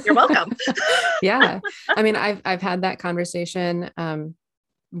 You're welcome. Yeah. I mean, I've had that conversation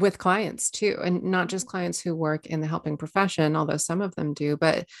with clients too, and not just clients who work in the helping profession, although some of them do,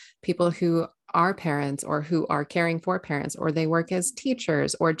 but people who are parents or who are caring for parents, or they work as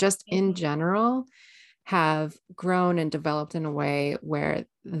teachers, or just in general have grown and developed in a way where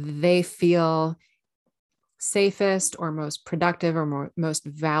they feel safest or most productive or most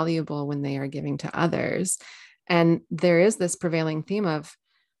valuable when they are giving to others. And there is this prevailing theme of,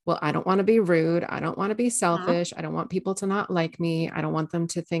 well, I don't want to be rude. I don't want to be Mhm. selfish. I don't want people to not like me. I don't want them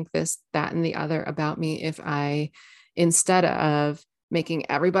to think this, that, and the other about me if I, instead of making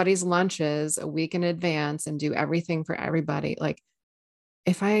everybody's lunches a week in advance and do everything for everybody, like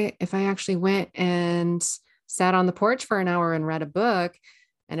if I actually went and sat on the porch for an hour and read a book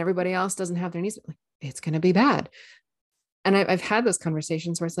and everybody else doesn't have their needs, like, it's going to be bad. And I've had those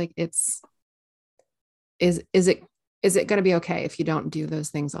conversations where it's like, is it going to be okay if you don't do those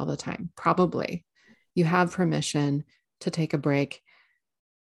things all the time? Probably. You have permission to take a break.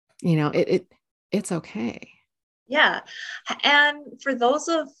 It's okay. Yeah. And for those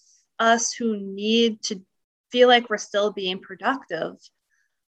of us who need to feel like we're still being productive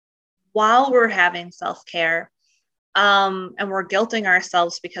while we're having self-care, and we're guilting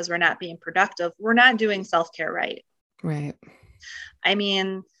ourselves because we're not being productive, we're not doing self-care right. Right. I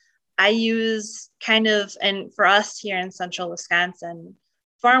mean, I use kind of, and for us here in central Wisconsin,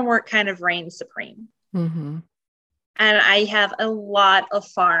 farm work kind of reigns supreme. Mm-hmm. And I have a lot of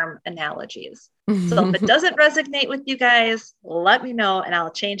farm analogies. So if it doesn't resonate with you guys, let me know and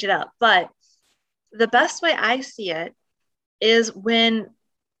I'll change it up. But the best way I see it is when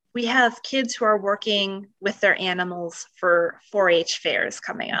we have kids who are working with their animals for 4-H fairs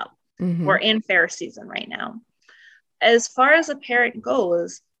coming up. Mm-hmm. We're in fair season right now. As far as a parent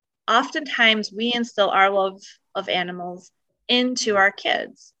goes, oftentimes we instill our love of animals into our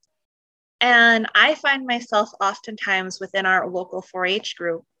kids. And I find myself oftentimes within our local 4-H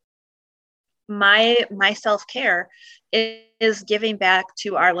group, my self-care is giving back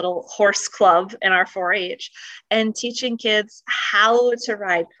to our little horse club in our 4-H and teaching kids how to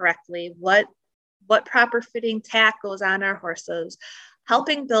ride correctly, what proper fitting tack goes on our horses,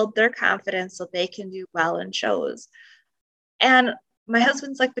 helping build their confidence so they can do well in shows. And my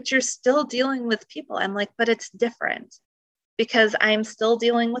husband's like, but you're still dealing with people. I'm like, but it's different because I'm still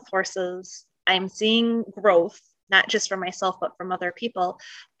dealing with horses. I'm seeing growth, not just for myself, but from other people.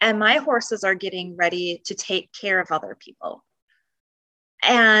 And my horses are getting ready to take care of other people.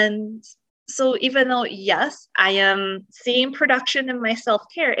 And so even though, yes, I am seeing production in my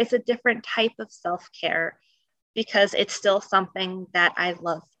self-care, it's a different type of self-care because it's still something that I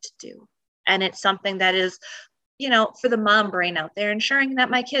love to do. And it's something that is, for the mom brain out there, ensuring that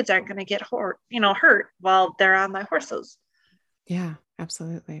my kids aren't going to get hurt while they're on my horses. Yeah,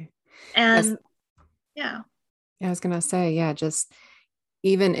 absolutely. And yeah. I was going to say, yeah, just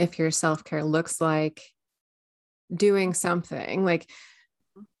even if your self-care looks like doing something like,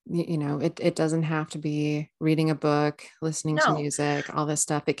 it doesn't have to be reading a book, listening to No, music, all this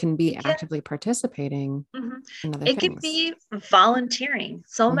stuff. It can be it can, actively participating in other it could things. be volunteering.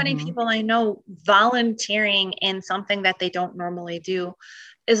 So many Mm-hmm. people I know volunteering in something that they don't normally do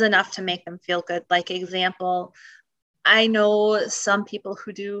is enough to make them feel good. Like example, I know some people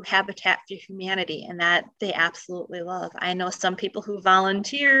who do Habitat for Humanity and that they absolutely love. I know some people who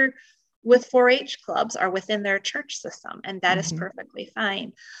volunteer with 4-H clubs or within their church system, and that is perfectly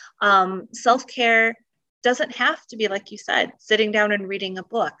fine. Self-care doesn't have to be, like you said, sitting down and reading a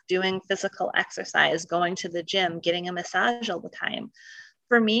book, doing physical exercise, going to the gym, getting a massage all the time.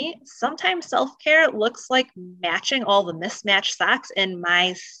 For me, sometimes self-care looks like matching all the mismatched socks in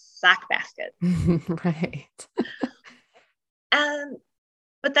my sock basket. Right.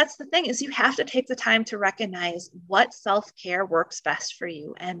 But that's the thing is you have to take the time to recognize what self-care works best for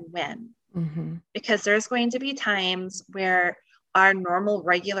you and when. Because there's going to be times where our normal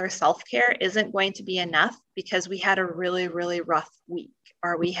regular self-care isn't going to be enough because we had a really, really rough week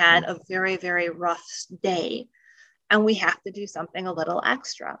or we had a very, very rough day and we have to do something a little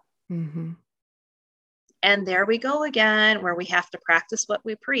extra. And there we go again, where we have to practice what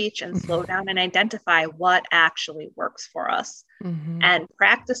we preach and slow down and identify what actually works for us and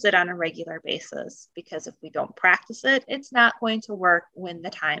practice it on a regular basis. Because if we don't practice it, it's not going to work when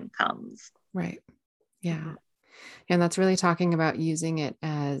the time comes. Right. Yeah. And that's really talking about using it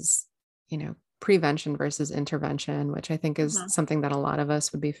as, prevention versus intervention, which I think is something that a lot of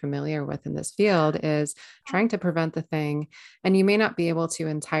us would be familiar with in this field, is trying to prevent the thing. And you may not be able to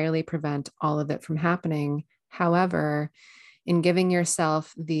entirely prevent all of it from happening. However, in giving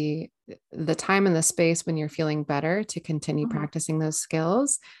yourself the time and the space when you're feeling better to continue practicing those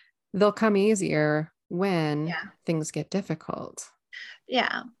skills, they'll come easier when things get difficult.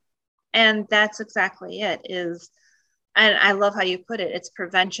 Yeah. And that's exactly it is. And I love how you put it. It's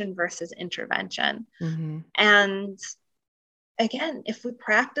prevention versus intervention. And again, if we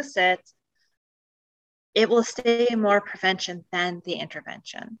practice it, it will stay more prevention than the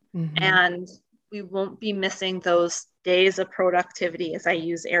intervention. And we won't be missing those days of productivity, as I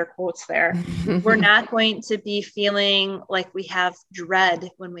use air quotes there. We're not going to be feeling like we have dread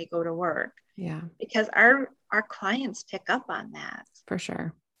when we go to work. Yeah. Because our clients pick up on that. For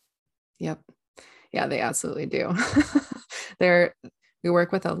sure. Yep. Yeah, they absolutely do. We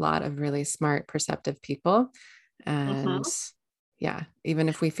work with a lot of really smart, perceptive people. And yeah, even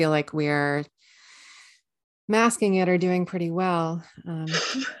if we feel like we're masking it or doing pretty well,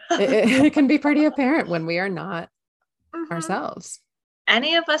 it can be pretty apparent when we are not ourselves.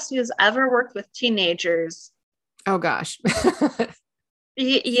 Any of us who's ever worked with teenagers, oh gosh,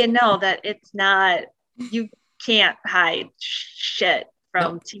 you know that it's not, you can't hide shit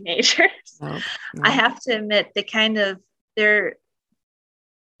from teenagers. Nope. I have to admit,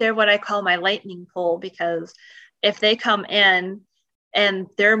 they're what I call my lightning pole, because if they come in and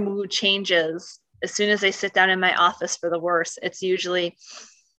their mood changes as soon as they sit down in my office for the worse, it's usually,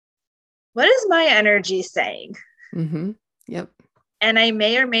 what is my energy saying? Yep. And I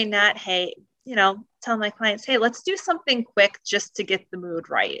may or may not, tell my clients, hey, let's do something quick just to get the mood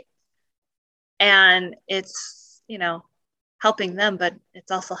right. And it's, helping them, but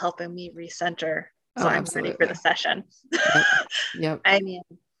it's also helping me recenter. So I'm ready for the session. Yep. I mean,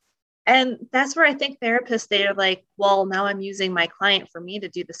 and that's where I think therapists, they're like, well, now I'm using my client for me to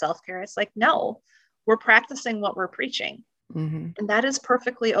do the self-care. It's like, no, we're practicing what we're preaching. And that is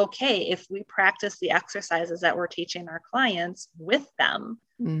perfectly okay if we practice the exercises that we're teaching our clients with them.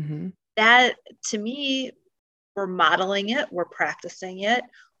 That, to me, we're modeling it, we're practicing it,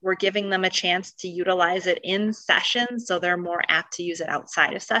 we're giving them a chance to utilize it in session so they're more apt to use it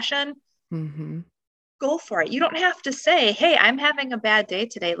outside of session. Go for it. You don't have to say, hey, I'm having a bad day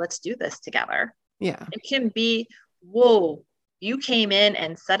today, let's do this together. Yeah. It can be, whoa, you came in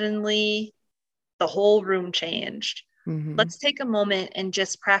and suddenly the whole room changed. Let's take a moment and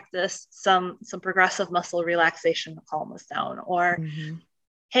just practice some progressive muscle relaxation to calm us down. Or,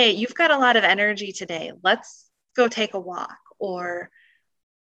 hey, you've got a lot of energy today, let's go take a walk. Or,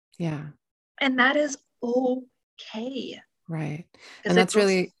 yeah. And that is okay. Right. And that's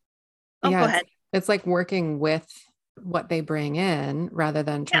really, go ahead. It's like working with what they bring in rather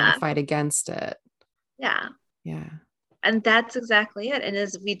than trying to fight against it. Yeah. Yeah. And that's exactly it. And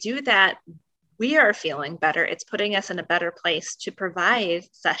as we do that, we are feeling better. It's putting us in a better place to provide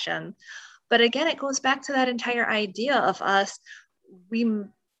session. But again, it goes back to that entire idea of us, we,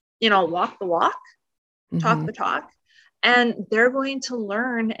 walk the walk, talk the talk, and they're going to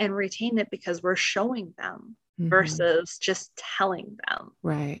learn and retain it because we're showing them versus just telling them.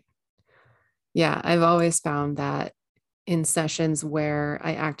 Right. Yeah. I've always found that in sessions where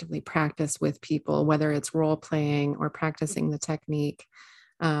I actively practice with people, whether it's role playing or practicing the technique,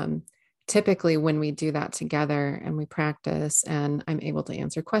 typically when we do that together and we practice and I'm able to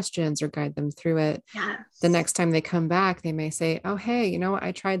answer questions or guide them through it, the next time they come back, they may say, oh, hey,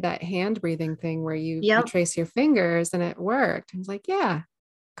 I tried that hand breathing thing where you trace your fingers and it worked. I was like, yeah,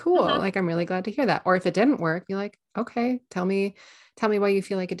 cool. Like, I'm really glad to hear that. Or if it didn't work, be like, okay, tell me why you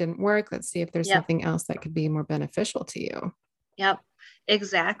feel like it didn't work. Let's see if there's something else that could be more beneficial to you. Yep.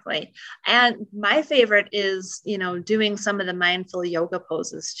 Exactly. And my favorite is, doing some of the mindful yoga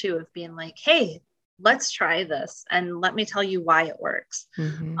poses too, of being like, hey, let's try this and let me tell you why it works.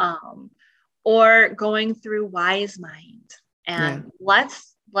 Or going through wise mind and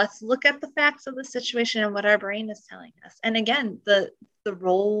let's look at the facts of the situation and what our brain is telling us. And again, the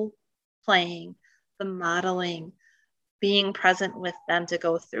role playing, the modeling, being present with them to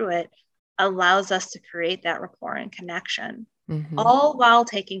go through it allows us to create that rapport and connection. All while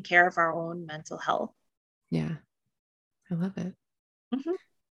taking care of our own mental health. Yeah. I love it.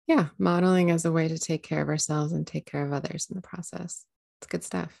 Yeah. Modeling as a way to take care of ourselves and take care of others in the process. It's good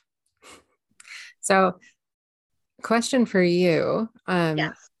stuff. So, question for you.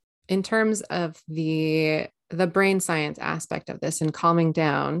 In terms of the brain science aspect of this and calming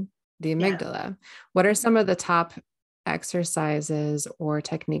down the amygdala, what are some of the top exercises or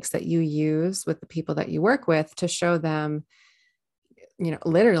techniques that you use with the people that you work with to show them,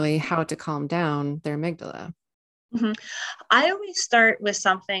 literally how to calm down their amygdala? I always start with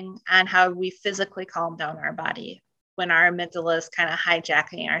something on how we physically calm down our body when our amygdala is kind of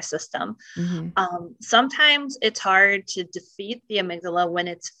hijacking our system. Sometimes it's hard to defeat the amygdala when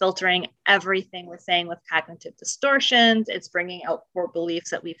it's filtering everything we're saying with cognitive distortions. It's bringing out core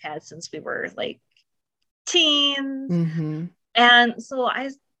beliefs that we've had since we were like teens. And so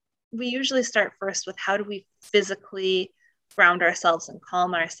we usually start first with how do we physically ground ourselves and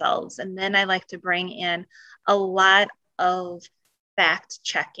calm ourselves. And then I like to bring in a lot of fact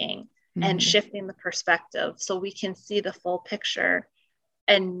checking and shifting the perspective so we can see the full picture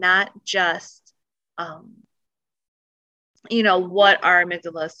and not just um, what our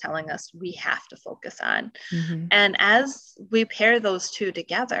amygdala is telling us we have to focus on. Mm-hmm. And as we pair those two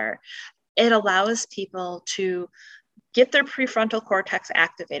together, it allows people to get their prefrontal cortex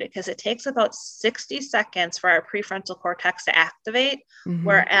activated, because it takes about 60 seconds for our prefrontal cortex to activate, Mm-hmm.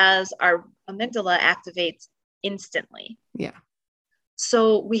 whereas our amygdala activates instantly. Yeah.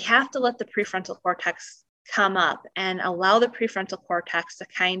 So we have to let the prefrontal cortex come up and allow the prefrontal cortex to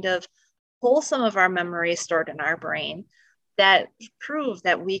kind of pull some of our memories stored in our brain that prove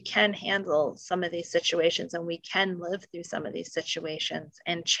that we can handle some of these situations and we can live through some of these situations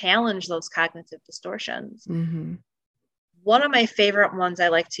and challenge those cognitive distortions. Mm-hmm. One of my favorite ones I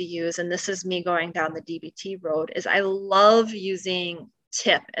like to use, and this is me going down the DBT road, is I love using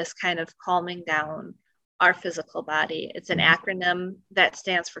TIP as kind of calming down our physical body. It's an acronym that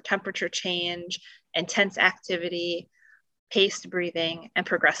stands for temperature change, intense activity, paced breathing, and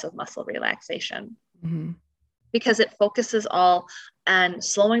progressive muscle relaxation. Mm-hmm. Because it focuses all on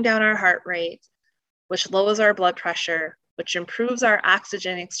slowing down our heart rate, which lowers our blood pressure, which improves our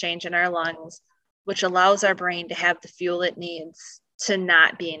oxygen exchange in our lungs, which allows our brain to have the fuel it needs to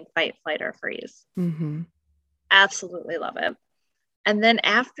not be in fight, flight, or freeze. Mm-hmm. Absolutely love it. And then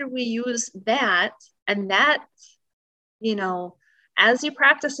after we use that, and that, as you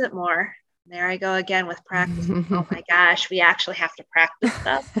practice it more, there I go again with practice. Oh my gosh, we actually have to practice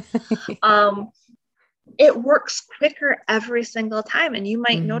stuff. It works quicker every single time. And you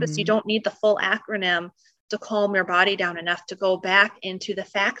might notice you don't need the full acronym to calm your body down enough to go back into the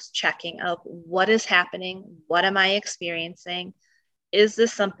facts checking of what is happening, what am I experiencing, is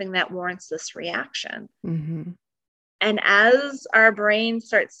this something that warrants this reaction? Mm-hmm. And as our brain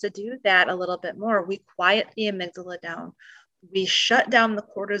starts to do that a little bit more, we quiet the amygdala down, we shut down the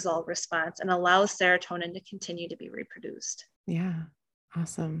cortisol response and allow serotonin to continue to be reproduced. Yeah.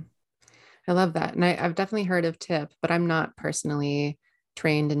 Awesome. I love that. And I've definitely heard of TIP, but I'm not personally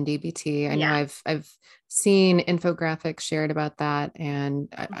trained in DBT. I know I've seen infographics shared about that.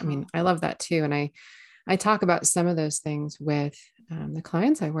 And I mean, I love that too. And I talk about some of those things with the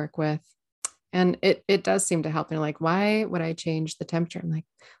clients I work with. And it does seem to help. And like, why would I change the temperature? I'm like,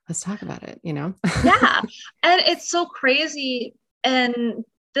 let's talk about it, Yeah. And it's so crazy. And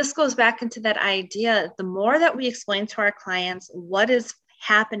this goes back into that idea. The more that we explain to our clients what is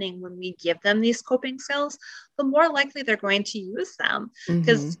happening when we give them these coping skills, the more likely they're going to use them.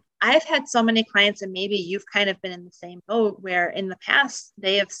 Because I've had so many clients, and maybe you've kind of been in the same boat, where in the past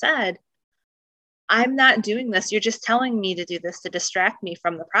they have said, I'm not doing this. You're just telling me to do this to distract me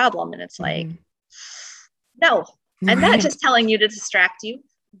from the problem. And it's like, no, I'm not just telling you to distract you.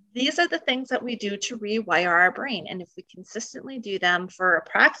 These are the things that we do to rewire our brain. And if we consistently do them for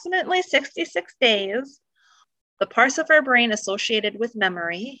approximately 66 days, the parts of our brain associated with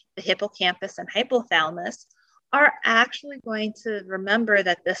memory, the hippocampus and hypothalamus, are actually going to remember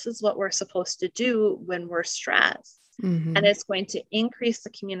that this is what we're supposed to do when we're stressed. And it's going to increase the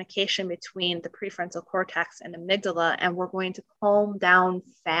communication between the prefrontal cortex and amygdala, and we're going to calm down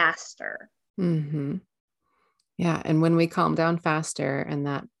faster. Yeah. And when we calm down faster and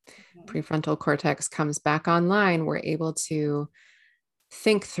that prefrontal cortex comes back online, we're able to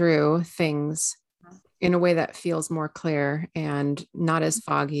think through things in a way that feels more clear and not as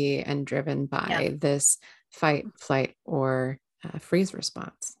foggy and driven by this fight, flight, or freeze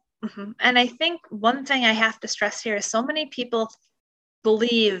response. And I think one thing I have to stress here is so many people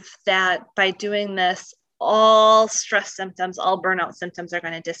believe that by doing this, all stress symptoms, all burnout symptoms are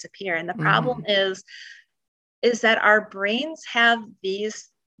going to disappear. And the problem is that our brains have these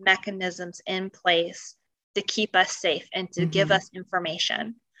mechanisms in place to keep us safe and to give us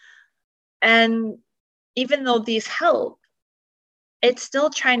information. And even though these help, it's still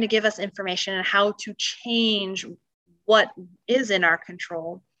trying to give us information on how to change what is in our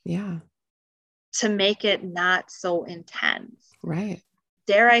control. To make it not so intense. Right.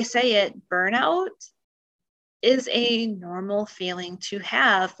 Dare I say it, burnout is a normal feeling to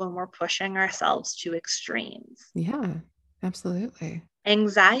have when we're pushing ourselves to extremes. Yeah, absolutely.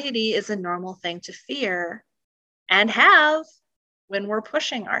 Anxiety is a normal thing to fear and have when we're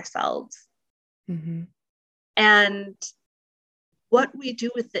pushing ourselves. And what we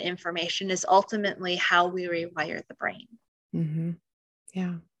do with the information is ultimately how we rewire the brain.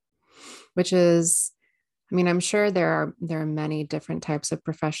 Yeah. Which is, I mean, I'm sure there are many different types of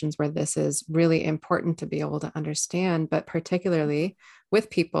professions where this is really important to be able to understand, but particularly with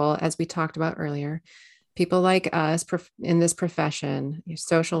people, as we talked about earlier, people like us in this profession,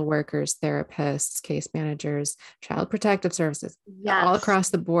 social workers, therapists, case managers, child protective services, all across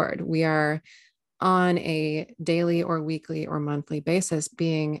the board, we are on a daily or weekly or monthly basis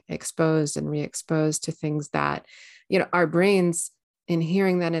being exposed and re-exposed to things that, our brains, in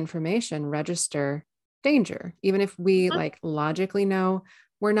hearing that information, register danger. Even if we like logically know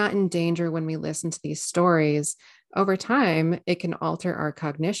we're not in danger, when we listen to these stories over time, it can alter our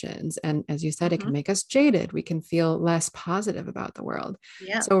cognitions. And as you said, it can make us jaded. We can feel less positive about the world.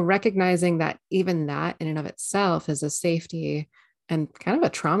 Yeah. So recognizing that even that in and of itself is a safety and kind of a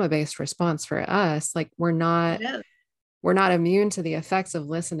trauma-based response for us, like we're not immune to the effects of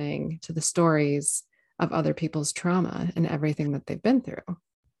listening to the stories of other people's trauma and everything that they've been through.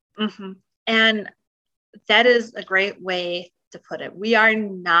 Mm-hmm. And that is a great way to put it. We are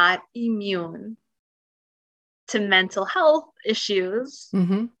not immune to mental health issues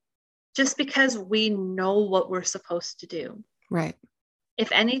just because we know what we're supposed to do. Right.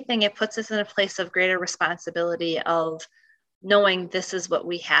 If anything, it puts us in a place of greater responsibility of knowing this is what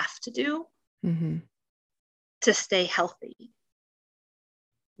we have to do to stay healthy.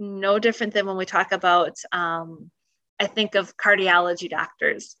 No different than when we talk about, I think of cardiology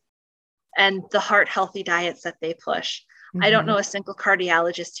doctors and the heart healthy diets that they push. I don't know a single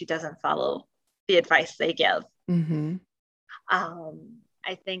cardiologist who doesn't follow the advice they give.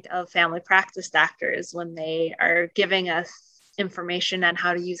 I think of family practice doctors when they are giving us information on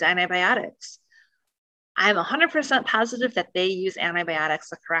how to use antibiotics. I'm 100% positive that they use antibiotics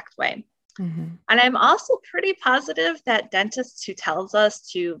the correct way. And I'm also pretty positive that dentists who tells us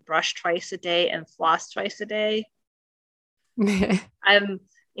to brush twice a day and floss twice a day,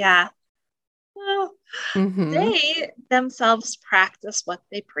 well, they themselves practice what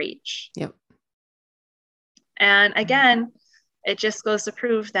they preach. Yep. And again, it just goes to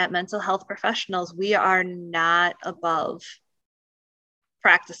prove that mental health professionals, we are not above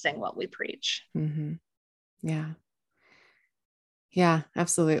practicing what we preach. Yeah,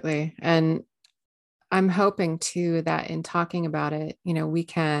 absolutely. And I'm hoping too that in talking about it, we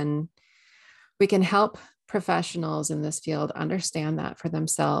can help professionals in this field understand that for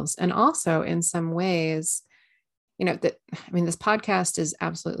themselves. And also in some ways, this podcast is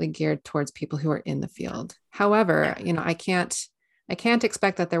absolutely geared towards people who are in the field. However, I can't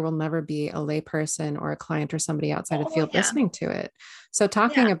expect that there will never be a layperson or a client or somebody outside of the field listening to it. So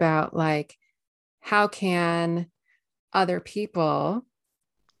talking about like, how can other people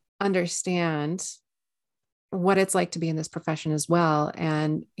understand what it's like to be in this profession as well?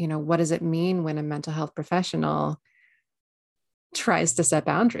 And, what does it mean when a mental health professional tries to set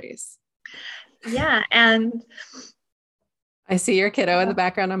boundaries? Yeah. And I see your kiddo in the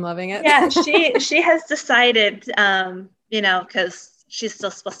background. I'm loving it. Yeah, she has decided, because she's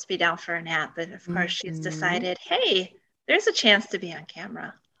still supposed to be down for a nap, but of course she's decided, hey, there's a chance to be on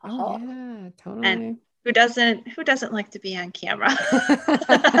camera. Oh yeah, totally. And who doesn't like to be on camera?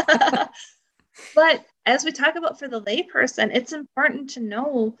 But as we talk about for the layperson, it's important to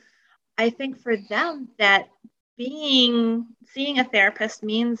know, I think for them, that seeing a therapist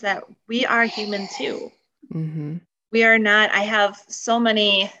means that we are human too. We are not. I have so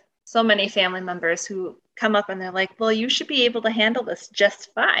many family members who come up and they're like, well, you should be able to handle this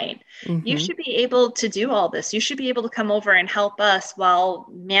just fine. You should be able to do all this. You should be able to come over and help us while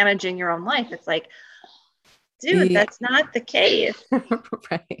managing your own life. It's like, dude, that's not the case.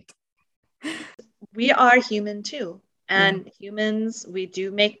 Right. We are human too. And humans, we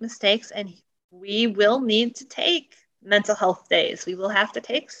do make mistakes, and we will need to take mental health days. We will have to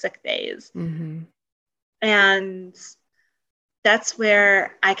take sick days. And that's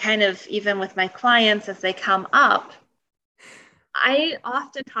where I kind of, even with my clients as they come up, I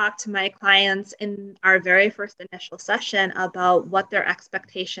often talk to my clients in our very first initial session about what their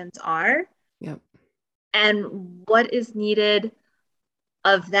expectations are and what is needed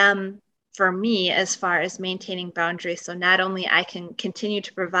of them for me as far as maintaining boundaries. So not only I can continue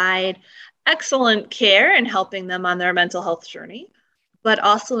to provide excellent care and helping them on their mental health journey, but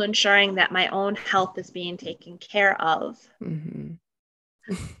also ensuring that my own health is being taken care of.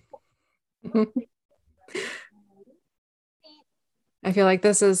 I feel like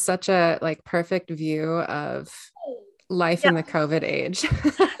this is such a perfect view of life in the COVID age.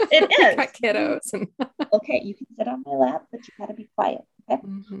 It is. Got kiddos. Okay, you can sit on my lap, but you gotta be quiet. Okay.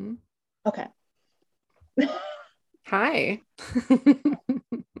 Okay. Hi.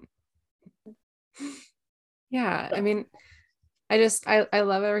 Yeah, I mean, I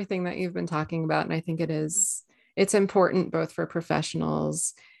love everything that you've been talking about. And I think it's important both for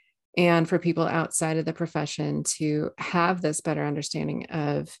professionals and for people outside of the profession to have this better understanding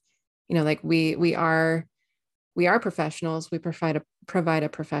of, we are professionals. We provide a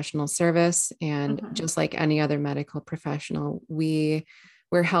professional service. And just like any other medical professional, we're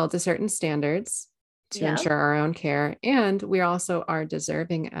held to certain standards. to ensure our own care. And we also are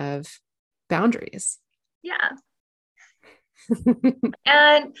deserving of boundaries. Yeah.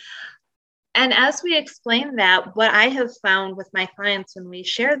 And as we explain that, what I have found with my clients when we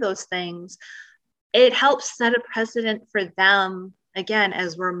share those things, it helps set a precedent for them, again,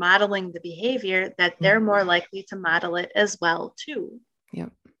 as we're modeling the behavior, that they're more likely to model it as well, too.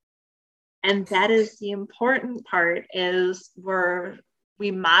 Yep. And that is the important part, is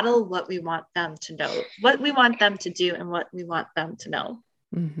we model what we want them to know, what we want them to do, and what we want them to know.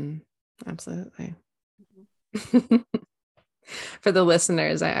 Mm-hmm. Absolutely. For the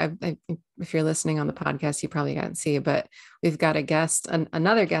listeners, I if you're listening on the podcast, you probably can't see, but we've got a guest,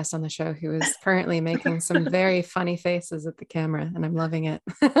 another guest on the show who is currently making some very funny faces at the camera, and I'm loving it.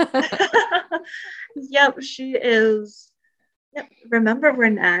 Yep, she is. Yep. Remember, we're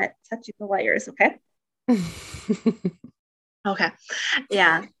not touching the wires, okay? Okay.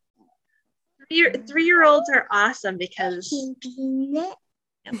 Yeah. Three-year-olds are awesome because remember.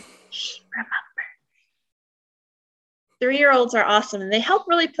 3-year-olds are awesome, and they help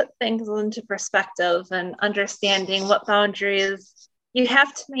really put things into perspective and understanding what boundaries you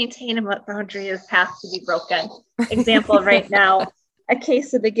have to maintain and what boundaries have to be broken. Example right now, a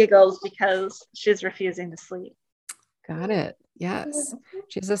case of the giggles because she's refusing to sleep. Got it. Yes.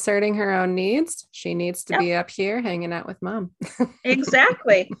 She's asserting her own needs. She needs to be up here hanging out with mom.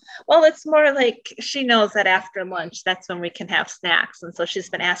 Exactly. Well, it's more like she knows that after lunch, that's when we can have snacks. And so she's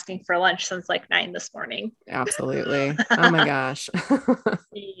been asking for lunch since like 9 this morning. Absolutely. Oh my gosh.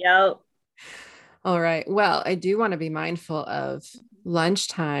 Yep. All right. Well, I do want to be mindful of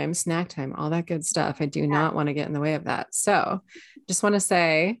lunchtime, snack time, all that good stuff. I do not want to get in the way of that. So just want to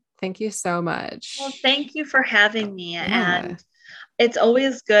say thank you so much. Well, thank you for having me. Yeah. And it's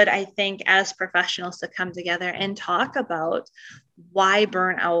always good, I think, as professionals to come together and talk about why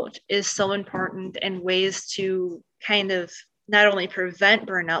burnout is so important and ways to kind of not only prevent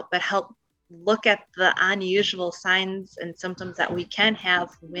burnout, but help look at the unusual signs and symptoms that we can have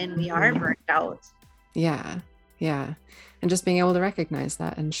when we are burnt out. Yeah. Yeah. And just being able to recognize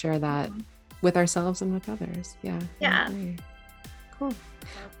that and share that with ourselves and with others. Yeah. Yeah. Cool.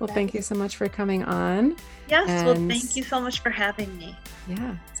 Well, thank you so much for coming on. Yes. Well, thank you so much for having me.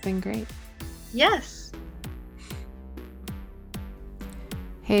 Yeah, it's been great. Yes.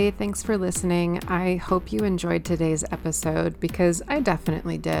 Hey, thanks for listening. I hope you enjoyed today's episode because I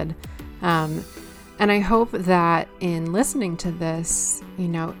definitely did. And I hope that in listening to this,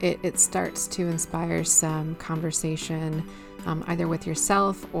 it starts to inspire some conversation, either with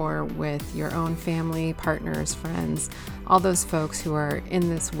yourself or with your own family, partners, friends, all those folks who are in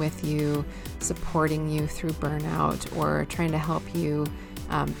this with you, supporting you through burnout or trying to help you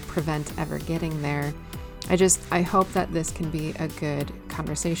prevent ever getting there. I hope that this can be a good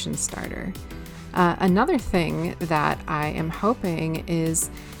conversation starter. Another thing that I am hoping is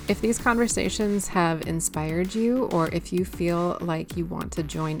if these conversations have inspired you, or if you feel like you want to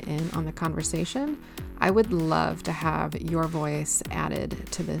join in on the conversation, I would love to have your voice added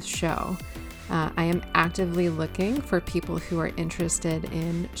to this show. I am actively looking for people who are interested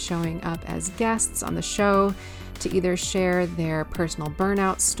in showing up as guests on the show to either share their personal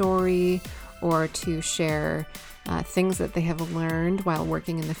burnout story or to share things that they have learned while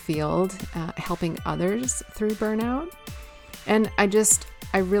working in the field, helping others through burnout. And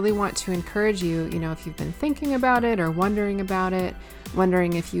I really want to encourage you, if you've been thinking about it or wondering about it,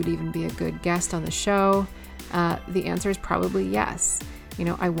 wondering if you'd even be a good guest on the show, the answer is probably yes.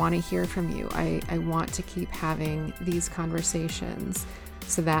 I want to hear from you. I want to keep having these conversations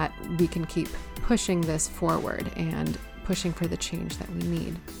so that we can keep pushing this forward and pushing for the change that we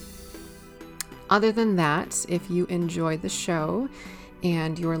need. Other than that, if you enjoyed the show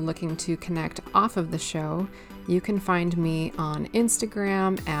and you're looking to connect off of the show, you can find me on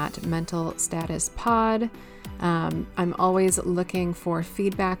Instagram at Mental Status Pod. I'm always looking for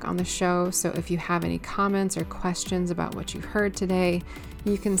feedback on the show, so if you have any comments or questions about what you've heard today,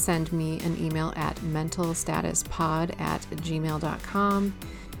 you can send me an email at mentalstatuspod@gmail.com.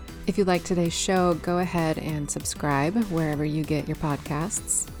 If you like today's show, go ahead and subscribe wherever you get your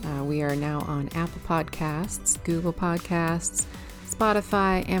podcasts. We are now on Apple Podcasts, Google Podcasts,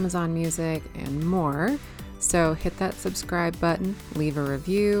 Spotify, Amazon Music, and more. So hit that subscribe button, leave a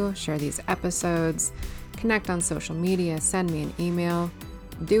review, share these episodes, connect on social media, send me an email,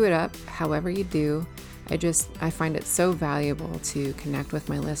 do it up however you do. I find it so valuable to connect with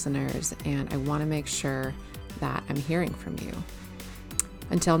my listeners, and I want to make sure that I'm hearing from you.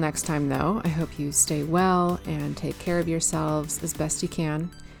 Until next time, though, I hope you stay well and take care of yourselves as best you can.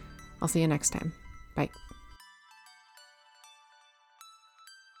 I'll see you next time. Bye.